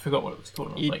 And I forgot what it was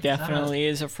called. It definitely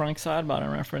is a Frank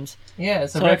Sidebottom reference. Yeah,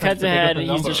 it's a so reference. So it cuts ahead,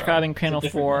 he's describing panel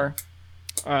 4,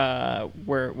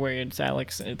 where it's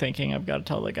Alex thinking, I've got to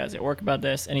tell the guys at work about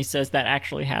this, and he says that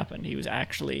actually happened. He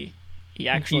actually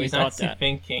thought that.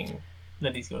 Thinking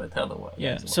that he's got to tell the world.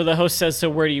 Yeah, so the host says, so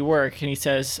where do you work? And he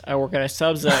says, I work at a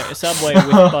Subway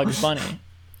with Bugs Bunny.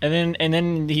 And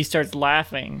then he starts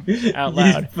laughing out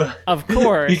loud. Of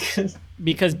course,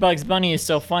 because Bugs Bunny is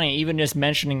so funny. Even just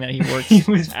mentioning that he works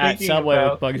at Subway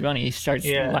with Bugs Bunny,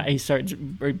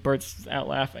 he bursts out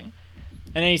laughing.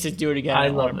 And then he says, "Do it again." I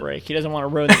want a break. He doesn't want to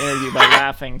ruin the interview by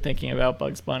laughing, thinking about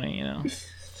Bugs Bunny. You know.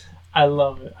 I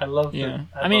love it. I love it. Yeah.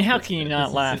 I mean, how can you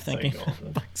not laugh thinking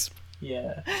about Bugs Bunny?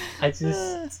 Yeah. I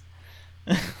just.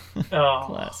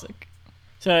 Classic.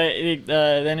 So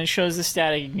then it shows the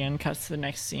static again, cuts to the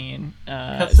next scene.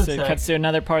 It cuts to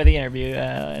another part of the interview,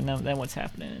 and then what's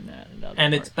happening in that.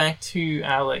 And it's back to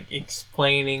Alec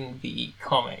explaining the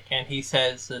comic, and he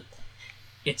says that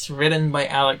it's written by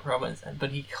Alec Robbins, but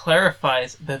he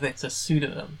clarifies that it's a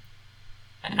pseudonym.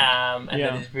 And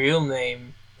that his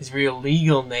real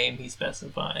legal name, he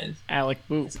specifies. Alec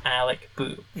Boop. Is Alec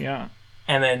Boop. Yeah.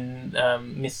 And then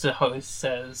Mr. Host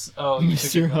says, "Oh, you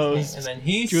took her last name." And then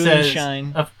he Julian says,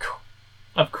 Shine.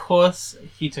 Of course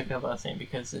he took her last name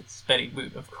because it's Betty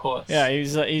Boop. Of course." Yeah,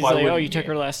 he's like, "Oh, you took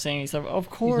her last name." He's like, "Of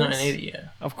course." He's not an idiot.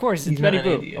 Of course, it's Betty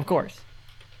Boop. Of course.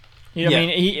 You know, I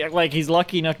mean, he's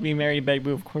lucky enough to be married to Betty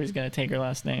Boop. Of course, he's gonna take her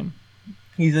last name.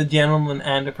 He's a gentleman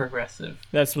and a progressive.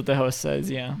 That's what the host says.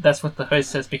 Yeah. That's what the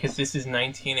host says because this is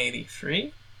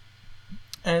 1983.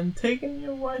 and taking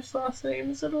your wife's last name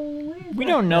is a little weird. We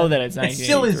don't know that it's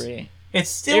 1983. It's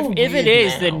still if it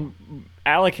is, now. then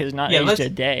Alec has not aged a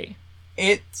day.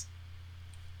 It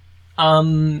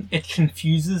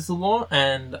confuses the law,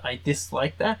 and I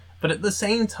dislike that. But at the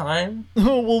same time,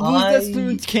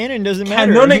 canon doesn't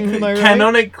matter.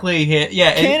 Canonically, here,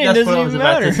 canon that's what I was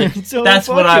about to say. That's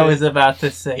what I was about to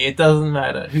say. It doesn't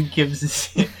matter. Who gives a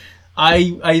shit?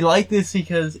 I like this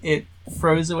because it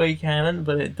throws away canon,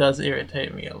 but it does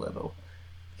irritate me a little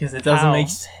because it doesn't make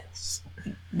sense.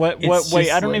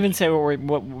 Wait, I don't even say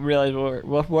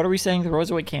what are we saying? Throws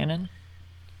away canon?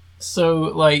 So,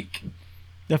 like,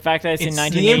 the fact that it's in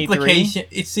 1983.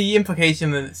 It's the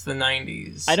implication that it's the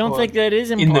 90s. I don't think that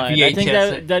is implied. I think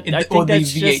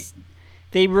that's just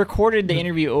they recorded the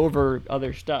interview over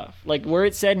other stuff. Like where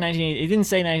it said it didn't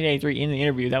say 1983 in the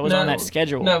interview. That was on that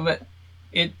schedule. No, but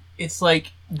it's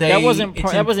like that wasn't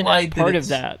part of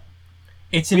that.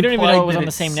 We don't even know it was on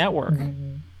the same network.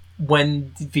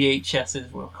 When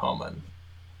VHSs were common.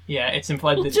 Yeah, it's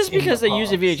implied that just because they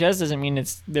use a VHS doesn't mean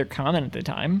they're common at the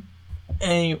time.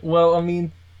 Well, I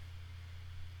mean,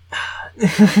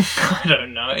 I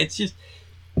don't know. It's just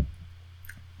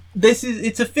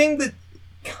it's a thing that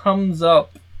comes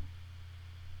up.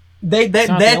 They're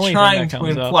trying to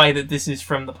imply that this is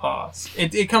from the past.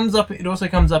 It comes up. It also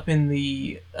comes up in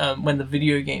the when the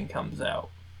video game comes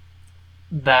out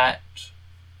that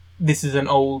this is an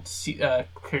old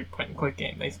point-and-click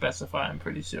game. They specify, I'm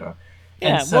pretty sure.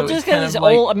 Yeah, so just because it's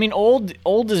old. I mean,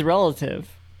 old is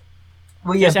relative.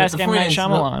 Well, yeah, just ask M. Night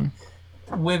Shyamalan.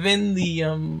 Within the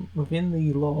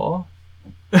law,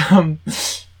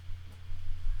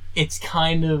 it's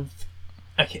kind of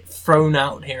thrown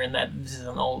out here and that this is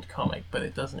an old comic, but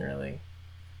it doesn't really.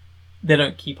 They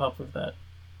don't keep up with that.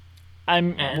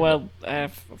 I'm a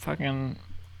fan.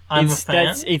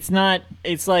 It's not.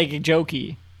 It's like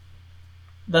jokey.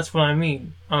 That's what I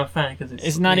mean. I'm a fan because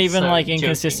it's not even like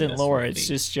inconsistent lore. It's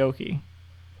just jokey.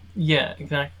 Yeah,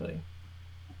 exactly.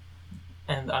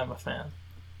 And I'm a fan.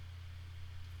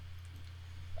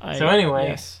 So anyway,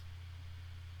 yes.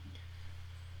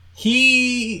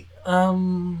 He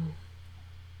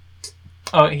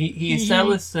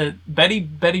established that Betty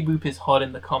Boop is hot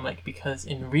in the comic because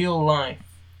in real life,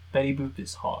 Betty Boop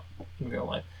is hot in real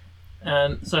life.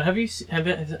 And so have you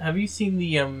seen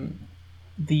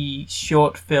the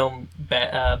short film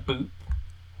Boop?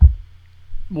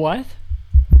 What?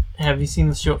 Have you seen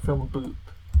the short film Boop?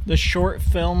 The short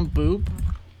film Boop?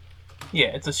 Yeah,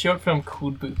 it's a short film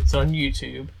called Boop. It's on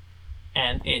YouTube,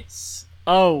 and it's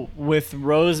with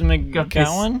Rose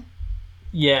McGowan.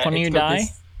 Yeah, Funny You Die.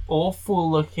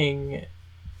 Awful looking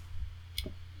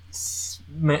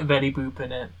Betty Boop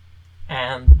in it,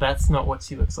 and that's not what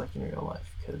she looks like in real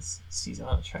life because she's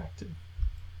unattractive.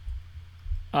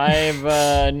 I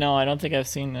don't think I've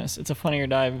seen this. It's a Funny or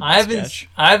Die sketch.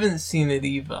 I haven't seen it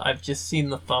either. I've just seen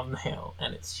the thumbnail,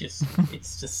 and it's just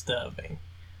it's disturbing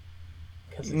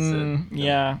because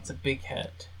it's a big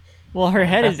head. Well, her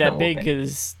head is that big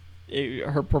because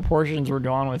her proportions were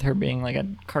drawn with her being like a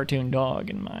cartoon dog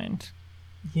in mind.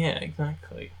 Yeah,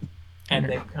 exactly. And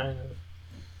they've kind of,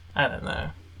 I don't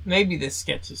know. Maybe this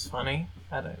sketch is funny.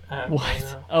 I don't what? Really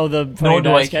know. Oh, the Funny or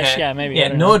Die sketch. Yeah, maybe.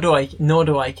 Yeah, nor do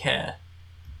I care.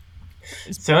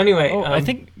 So anyway, I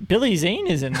think Billy Zane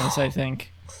is in this. I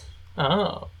think.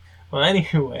 Oh, well.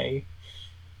 Anyway,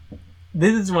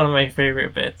 this is one of my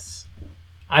favorite bits.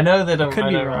 I know that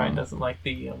Ryan doesn't like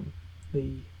the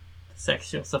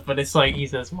sexual stuff, but it's like he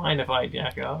says, "Mind if I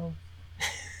jack off?"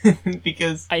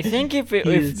 Because I think if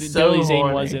Billy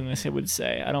Zane was in this, it would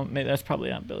say, "I don't." That's probably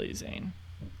not Billy Zane.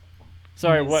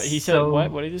 Sorry, what he said?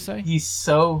 What did he say? He's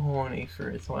so horny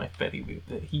for his wife Betty Boop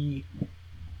that he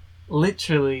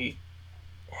literally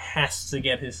has to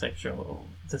get his sexual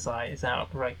desires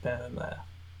out right then and there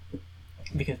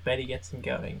because Betty gets him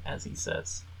going, as he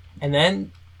says, and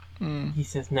then he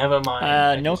says, "Never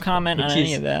mind." No comment on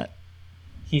any of that.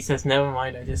 He says, "Never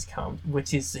mind, I just come,"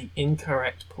 which is the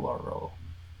incorrect plural.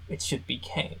 It should be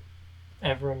came.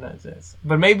 Everyone knows this,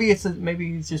 but maybe he's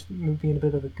just being a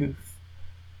bit of a goof,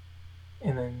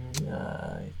 and then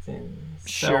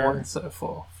so on and so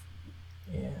forth.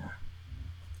 Yeah.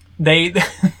 The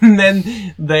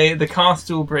cast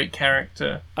will break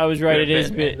character. I was right. It is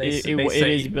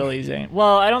Billy Zane.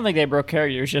 Well, I don't think they broke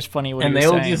character. It's just funny what he was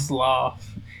saying. And they all just laugh.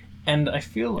 And I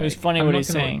feel like it was funny what he's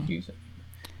saying.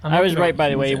 I was right, by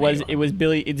the way. It's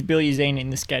Billy Zane in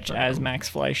the sketch as Max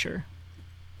Fleischer.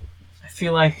 I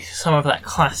feel like some of that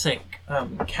classic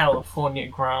California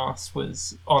grass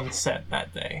was on set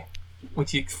that day,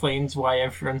 which explains why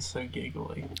everyone's so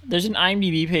giggly. There's an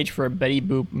IMDb page for a Betty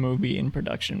Boop movie in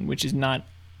production, which is not.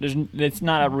 It's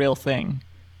not a real thing.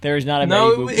 There is not a Betty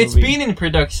Boop movie. No, it's been in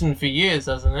production for years,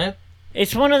 hasn't it?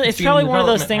 It's probably one of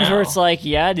those things where it's like,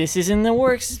 yeah, this is in the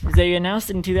works. They announced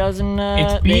it in 2000.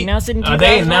 They announced it in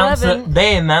 2011.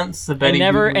 They announced the Betty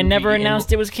Boop movie and never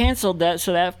announced it was canceled.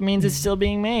 So that means it's still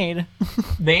being made.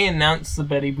 They announced the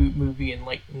Betty Boop movie in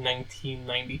like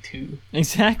 1992.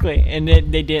 Exactly, and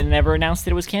they never announced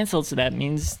that it was canceled. So that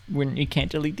means you can't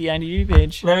delete the IMDb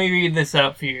page. Let me read this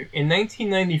out for you. In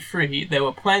 1993, there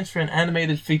were plans for an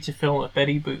animated feature film of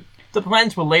Betty Boop. The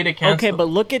plans were later canceled. Okay, but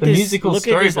look at this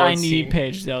IMDb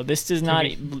page, though. This does not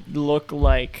look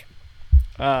like.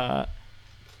 This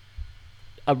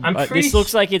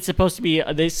looks like it's supposed to be.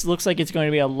 This looks like it's going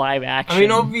to be a live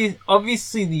action. I mean,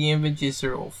 obviously the images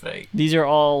are all fake. These are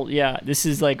all, yeah. This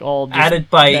is like all just added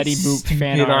by Betty Boop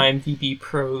fan art. IMDb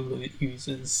Pro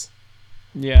users.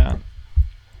 Yeah.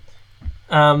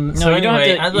 No, so you don't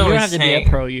have to be a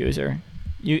pro user.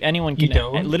 Anyone can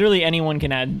literally anyone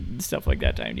can add stuff like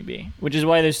that to IMDb, which is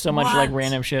why there's so much like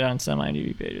random shit on some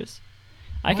IMDb pages.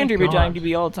 I contribute to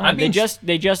IMDb all the time. They just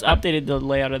updated the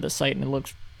layout of the site and it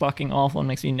looks fucking awful and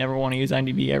makes me never want to use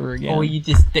IMDb ever again. Oh, you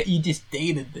just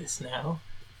dated this now.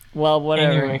 Well,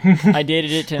 whatever. Anyway. I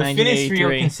dated it to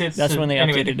 1983. That's when they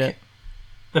updated it.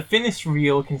 The finished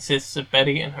reel consists of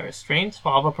Betty and her estranged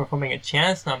father performing a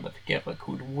jazz number together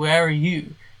called "Where Are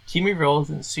You?" Jimmy Rolls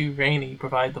and Sue Rainey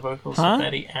provide the vocals for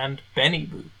Betty and Benny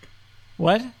Boop.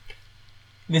 What?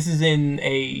 This is in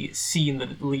a scene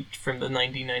that leaked from the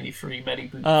 1993 Betty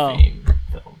Boop theme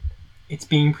film. It's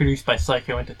being produced by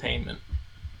Psycho Entertainment.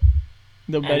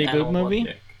 The Betty Boop movie?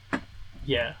 Logic.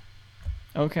 Yeah.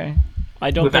 Okay.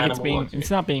 I don't think it's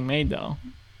not being made though.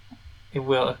 It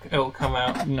will come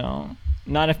out. No.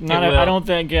 Not if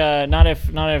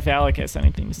Alec has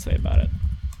anything to say about it.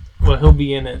 Well, he'll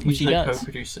be in it. He's the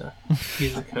co-producer.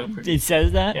 He's the co-producer. It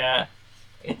says that? Yeah.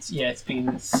 It's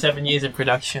been 7 years in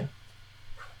production.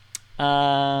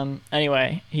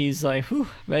 Anyway, he's like, whew,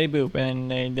 Betty Boop,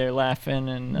 and they're laughing,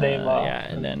 and they laugh.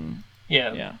 Yeah, and then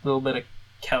a little bit of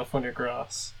California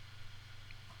grass.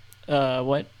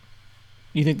 What?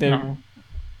 You think they're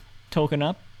token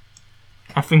up?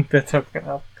 I think they're token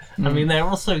up. I mean, they're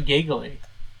also giggly.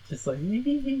 Just like I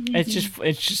mean,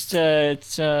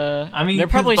 they're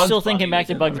probably still thinking back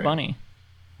to Bugs Bunny.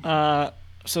 So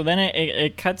then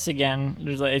it cuts again.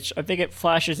 There's I think it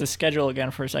flashes the schedule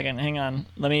again for a second. Hang on,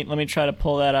 let me try to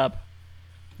pull that up.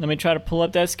 Let me try to pull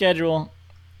up that schedule.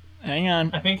 Hang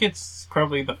on. I think it's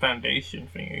probably the Foundation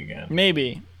thing again.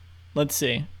 Maybe. Let's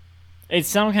see. It's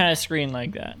some kind of screen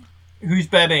like that. Who's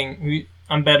betting?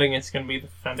 I'm betting it's gonna be the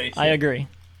Foundation. I agree.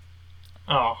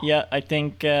 Oh. Yeah, I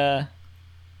think.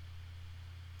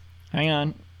 Hang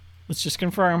on. Let's just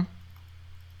confirm.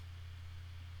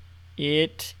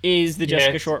 It is the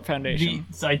Jessica Short Foundation.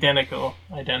 It's identical.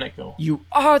 You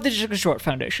are the Jessica Short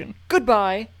Foundation.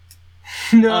 Goodbye.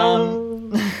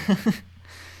 No.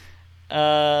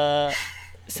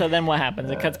 So then what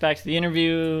happens? It cuts back to the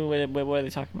interview. What are they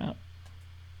talking about?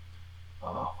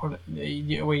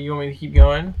 You want me to keep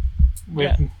going?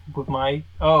 With my...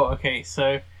 Oh, okay.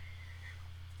 So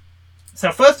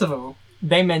first of all,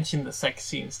 they mentioned the sex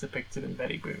scenes depicted in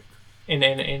Betty Boop, in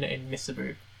Mr.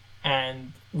 Boop,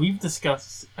 and we've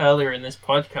discussed earlier in this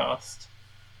podcast.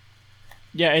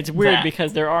 Yeah, it's weird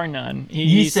because there are none.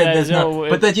 He says,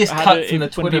 but they're just cut from the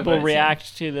Twitter when people version.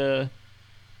 react to the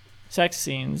sex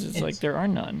scenes, it's like there are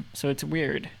none. So it's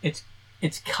weird. It's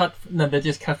cut. No, they're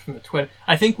just cut from the Twitter.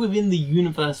 I think within the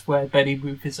universe where Betty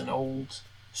Boop is an old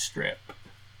strip,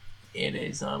 it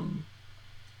is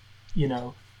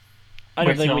I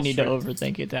don't think we need to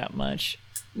overthink it that much.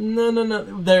 No.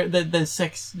 There's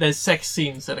sex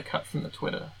scenes that are cut from the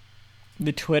Twitter.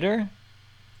 The Twitter?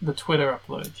 The Twitter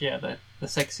uploads, yeah. The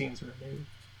sex scenes are removed.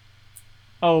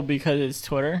 Oh, because it's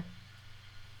Twitter?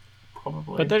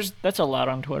 Probably. But that's allowed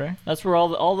on Twitter. That's where all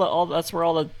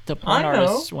the porn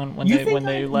artists when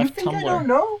they left Tumblr. I don't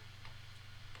know.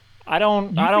 I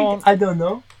don't know.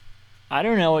 I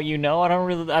don't know what you know. I don't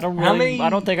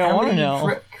think I want to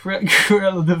know.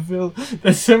 Cruella de Vil.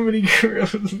 There's so many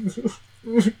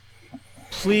Cruella.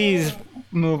 Please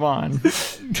move on.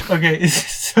 Okay,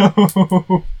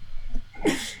 so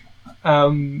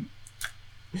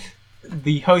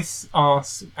the host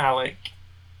asks Alec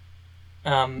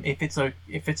if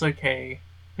it's okay.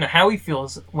 Now, how he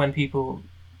feels when people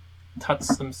touch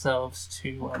themselves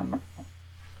to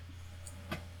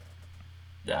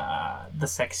the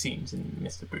sex scenes in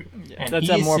Mr. Boop. Yeah, that's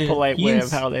a more polite way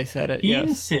of how they said it. He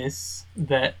insists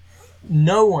that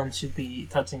no one should be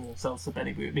touching themselves to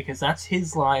Betty Boop because that's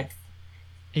his life.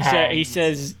 He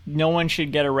says no one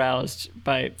should get aroused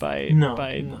by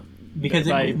because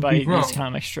by this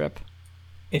comic strip.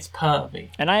 It's pervy.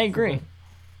 And I agree.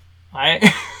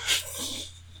 I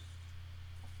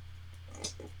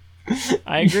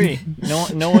agree.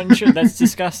 No one should. That's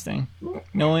disgusting.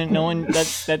 No one.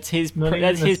 That's his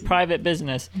private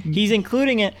business. He's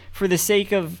including it for the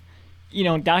sake of,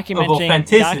 documenting.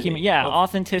 Authenticity.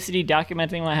 Authenticity,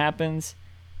 documenting what happens.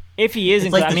 If he is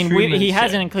included, he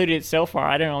hasn't included it so far.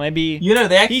 I don't know. Maybe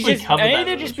they actually covered that.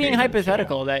 They're just being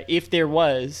hypothetical. That if there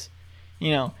was,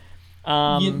 that's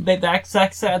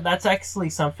actually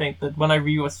something that when I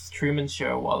rewatched Truman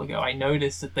Show a while ago, I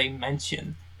noticed that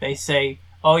they say,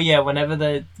 oh yeah,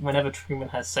 whenever Truman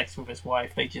has sex with his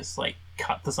wife, they just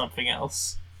cut to something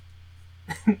else.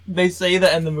 They say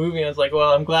that in the movie, and I was like,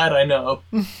 well, I'm glad I know.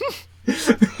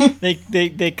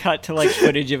 they cut to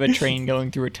footage of a train going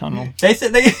through a tunnel. They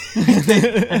said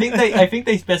I think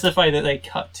they specify that they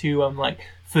cut to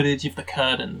footage of the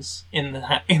curtains in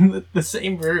the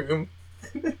same room.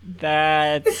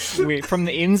 That's weird. From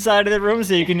the inside of the room,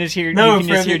 so you can just hear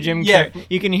Jim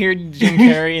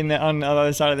Carrey on the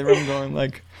other side of the room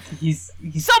going he's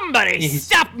somebody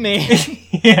stop me.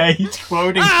 Yeah, he's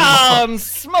quoting. I'm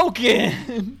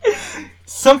smoking.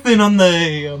 Something on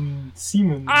the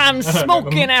semen. I'm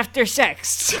smoking after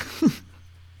sex.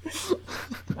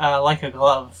 Like a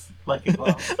glove.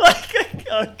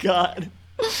 Oh God.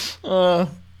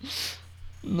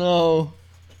 No.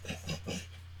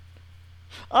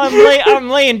 I'm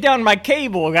laying down my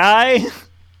cable, guy.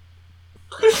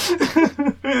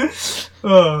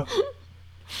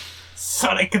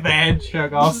 Sonic the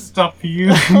Hedgehog, I'll stop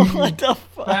you. What the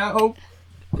fuck?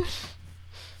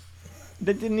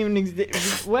 That didn't even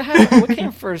exist. What happened? What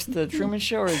came first, the Truman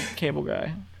Show or Cable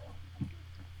Guy?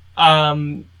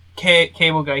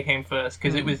 Cable Guy came first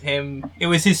because it was him. It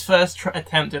was his first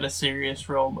attempt at a serious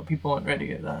role, but people weren't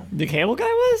ready at that. The Cable Guy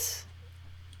was?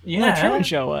 Yeah, the Truman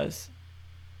Show was.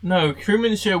 No,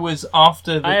 Truman Show was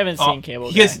after. I haven't seen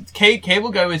Cable Guy because Cable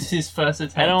Guy was his first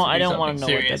attempt. I don't want to know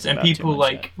serious, what that's and about.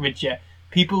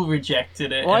 People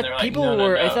rejected it. What? And people no,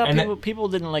 were. no. I thought people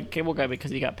didn't like Cable Guy because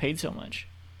he got paid so much.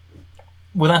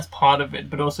 Well, that's part of it,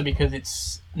 but also because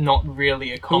it's not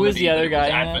really a comedy. Who was the other guy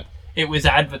in it? It was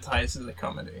advertised as a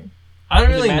comedy. I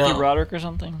don't really know. Matthew Broderick or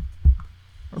something,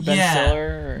 or Ben Stiller,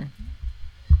 or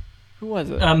who was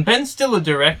it? Ben Stiller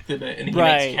directed it, and he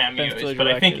makes cameos. But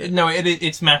I think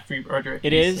it's Matthew Broderick.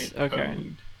 It is okay.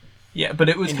 Yeah, but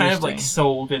it was kind of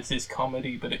sold as his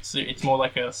comedy, but it's more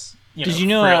like a. Did you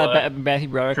know Matthew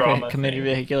Broderick committed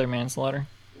vehicular manslaughter?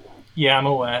 Yeah, I'm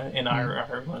aware. In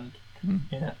Ireland.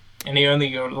 Yeah. And he only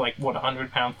got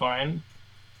 £100 fine.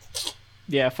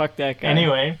 Yeah, fuck that guy.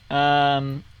 Anyway,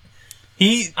 I'm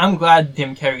glad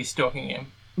Jim Carrey's stalking him.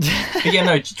 But yeah,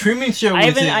 no, Truman Show. I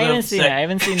haven't seen it. I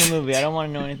haven't seen the movie. I don't want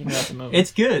to know anything about the movie.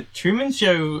 It's good. Truman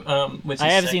Show was. I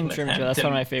have seen Truman Show. That's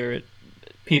one of my favorite.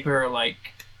 People are like,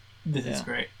 "This is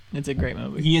great." It's a great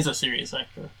movie. He is a serious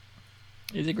actor.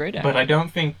 He's a great actor. But I don't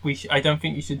think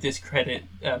you should discredit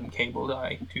Cable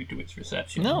Guy due to its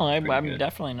reception. No, I'm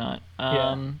definitely not.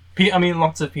 I mean,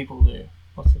 lots of people do.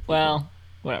 Well,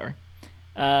 whatever.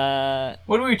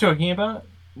 What were we talking about?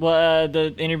 Well,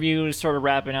 the interview is sort of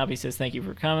wrapping up. He says, "Thank you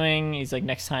for coming." He's like,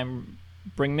 "Next time,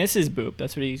 bring Mrs. Boop."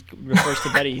 That's what he refers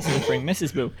to Betty. He says, "Bring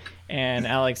Mrs. Boop." And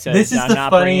Alex says, "I'm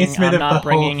not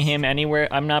bringing him anywhere.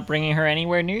 I'm not bringing her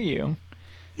anywhere near you."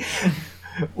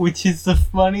 Which is the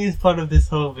funniest part of this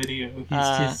whole video. He's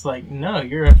just like, "No,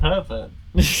 you're a pervert."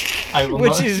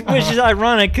 Which is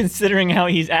ironic considering how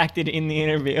he's acted in the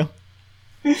interview.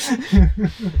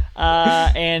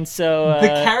 And so the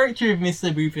character of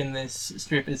Mr. Boop in this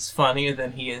strip is funnier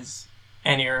than he is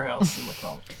anywhere else in the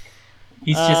comic.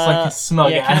 He's just like a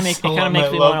smug asshole. It kind of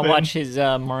makes me want to watch his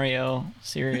Mario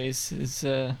series.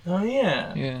 Oh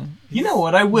yeah. Yeah. You know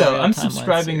what? I will. I'm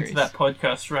subscribing to that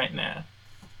podcast right now.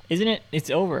 Isn't it? It's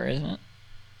over, isn't it?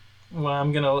 Well,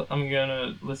 I'm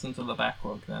gonna listen to the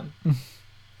backlog then.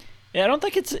 Yeah, I don't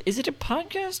think it's. Is it a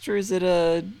podcast or is it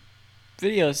a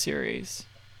video series?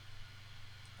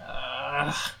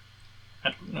 I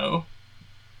don't know.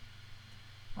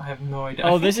 I have no idea.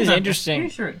 Oh, this is interesting.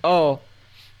 Sure. Oh,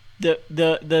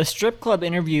 the strip club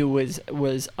interview was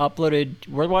uploaded.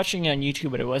 We're watching it on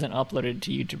YouTube, but it wasn't uploaded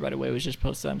to YouTube right away. It was just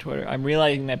posted on Twitter. I'm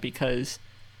realizing that because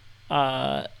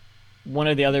one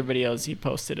of the other videos he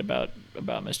posted about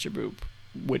Mr. Boop,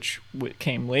 which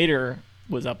came later,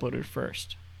 was uploaded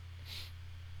first.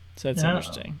 So that's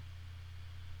interesting.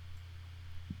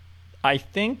 I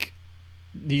think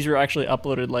these were actually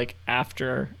uploaded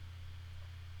after.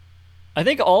 I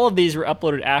think all of these were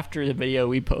uploaded after the video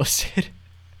we posted.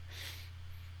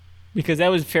 Because that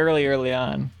was fairly early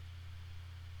on.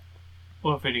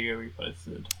 What video we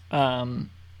posted? Yeah.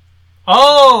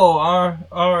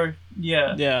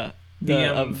 Yeah.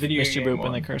 of video Mr. game Boop one.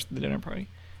 and the Curse of the Dinner Party.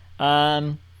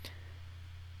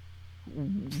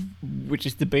 Which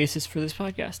is the basis for this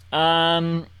podcast.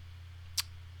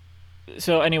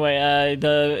 So anyway,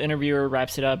 the interviewer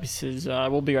wraps it up. He says,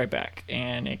 "We'll be right back,"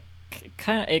 and it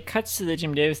cuts to the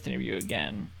Jim Davis interview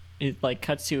again. It like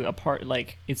cuts to a part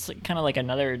like it's like, kind of like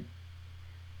another.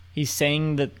 He's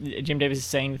saying that Jim Davis is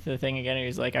saying the thing again. And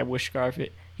he's like, "I wish Garfield."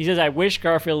 He says, "I wish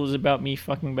Garfield was about me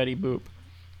fucking Betty Boop."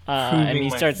 And he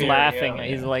starts laughing. Yeah.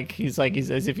 He's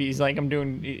as if he's like I'm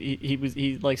doing.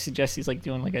 He like suggests he's like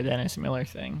doing like a Dennis Miller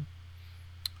thing.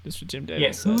 This is what Jim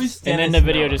Davis says. Who's Dennis and then the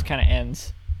video Miller? just kind of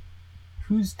ends.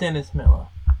 Who's Dennis Miller?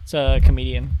 It's a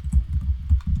comedian,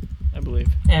 I believe.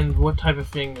 And what type of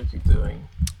thing is he doing?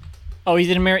 Oh, he's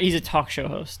he's a talk show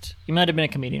host. He might have been a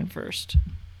comedian first.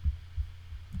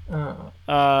 Yeah.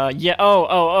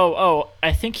 Oh.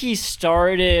 I think he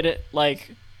started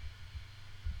like.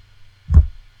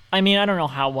 I mean, I don't know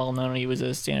how well known he was as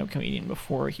a stand-up comedian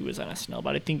before he was on SNL,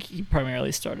 but I think he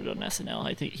primarily started on SNL.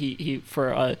 I think he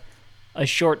for a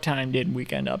short time did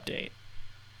Weekend Update.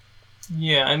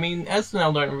 Yeah, I mean,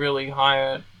 SNL don't really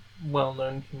hire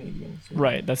well-known comedians.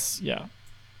 Right, that's, yeah.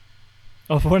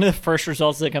 Oh, one of the first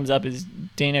results that comes up is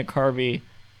Dana Carvey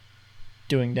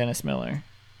doing Dennis Miller,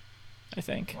 I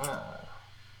think.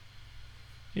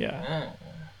 Yeah.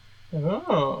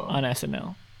 Oh. On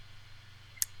SNL.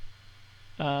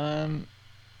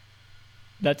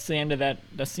 That's the end of that.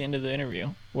 That's the end of the interview.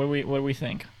 What do we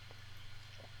think?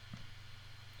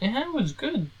 Yeah, it was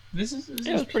good.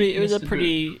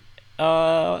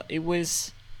 It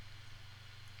was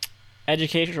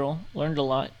educational. Learned a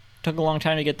lot. Took a long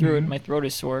time to get through it. My throat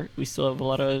is sore. We still have a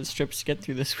lot of strips to get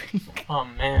through this week. Oh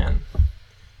man,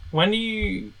 when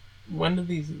do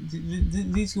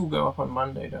these will go up on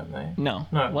Monday, don't they? No.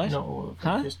 What? Not all of them.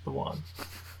 Huh? Just the one.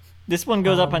 This one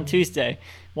goes up on Tuesday.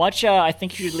 Watch. I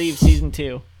Think You Should Leave season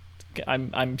 2.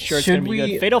 I'm sure it's gonna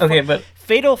be good.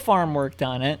 Fatal Farm worked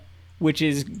on it, which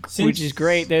is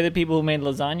great. They're the people who made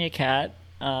Lasagna Cat.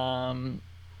 So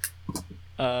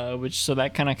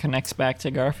that kind of connects back to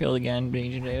Garfield again,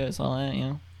 being Jim Davis, all that,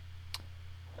 you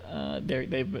know.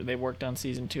 They worked on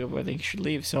season 2 of I Think You Should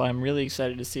Leave, so I'm really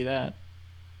excited to see that.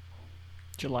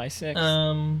 July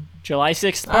 6th. July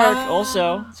 6th Park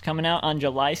also. It's coming out on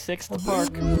July 6th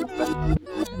Park.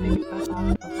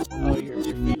 Oh, you're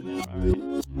feeding out. All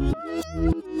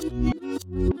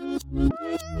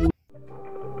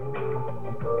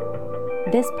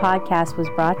right. This podcast was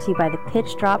brought to you by the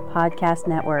Pitch Drop Podcast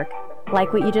Network.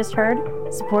 Like what you just heard?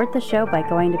 Support the show by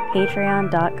going to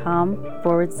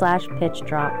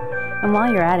patreon.com/pitchdrop. And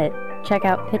while you're at it, check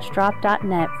out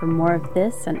pitchdrop.net for more of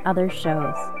this and other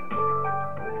shows.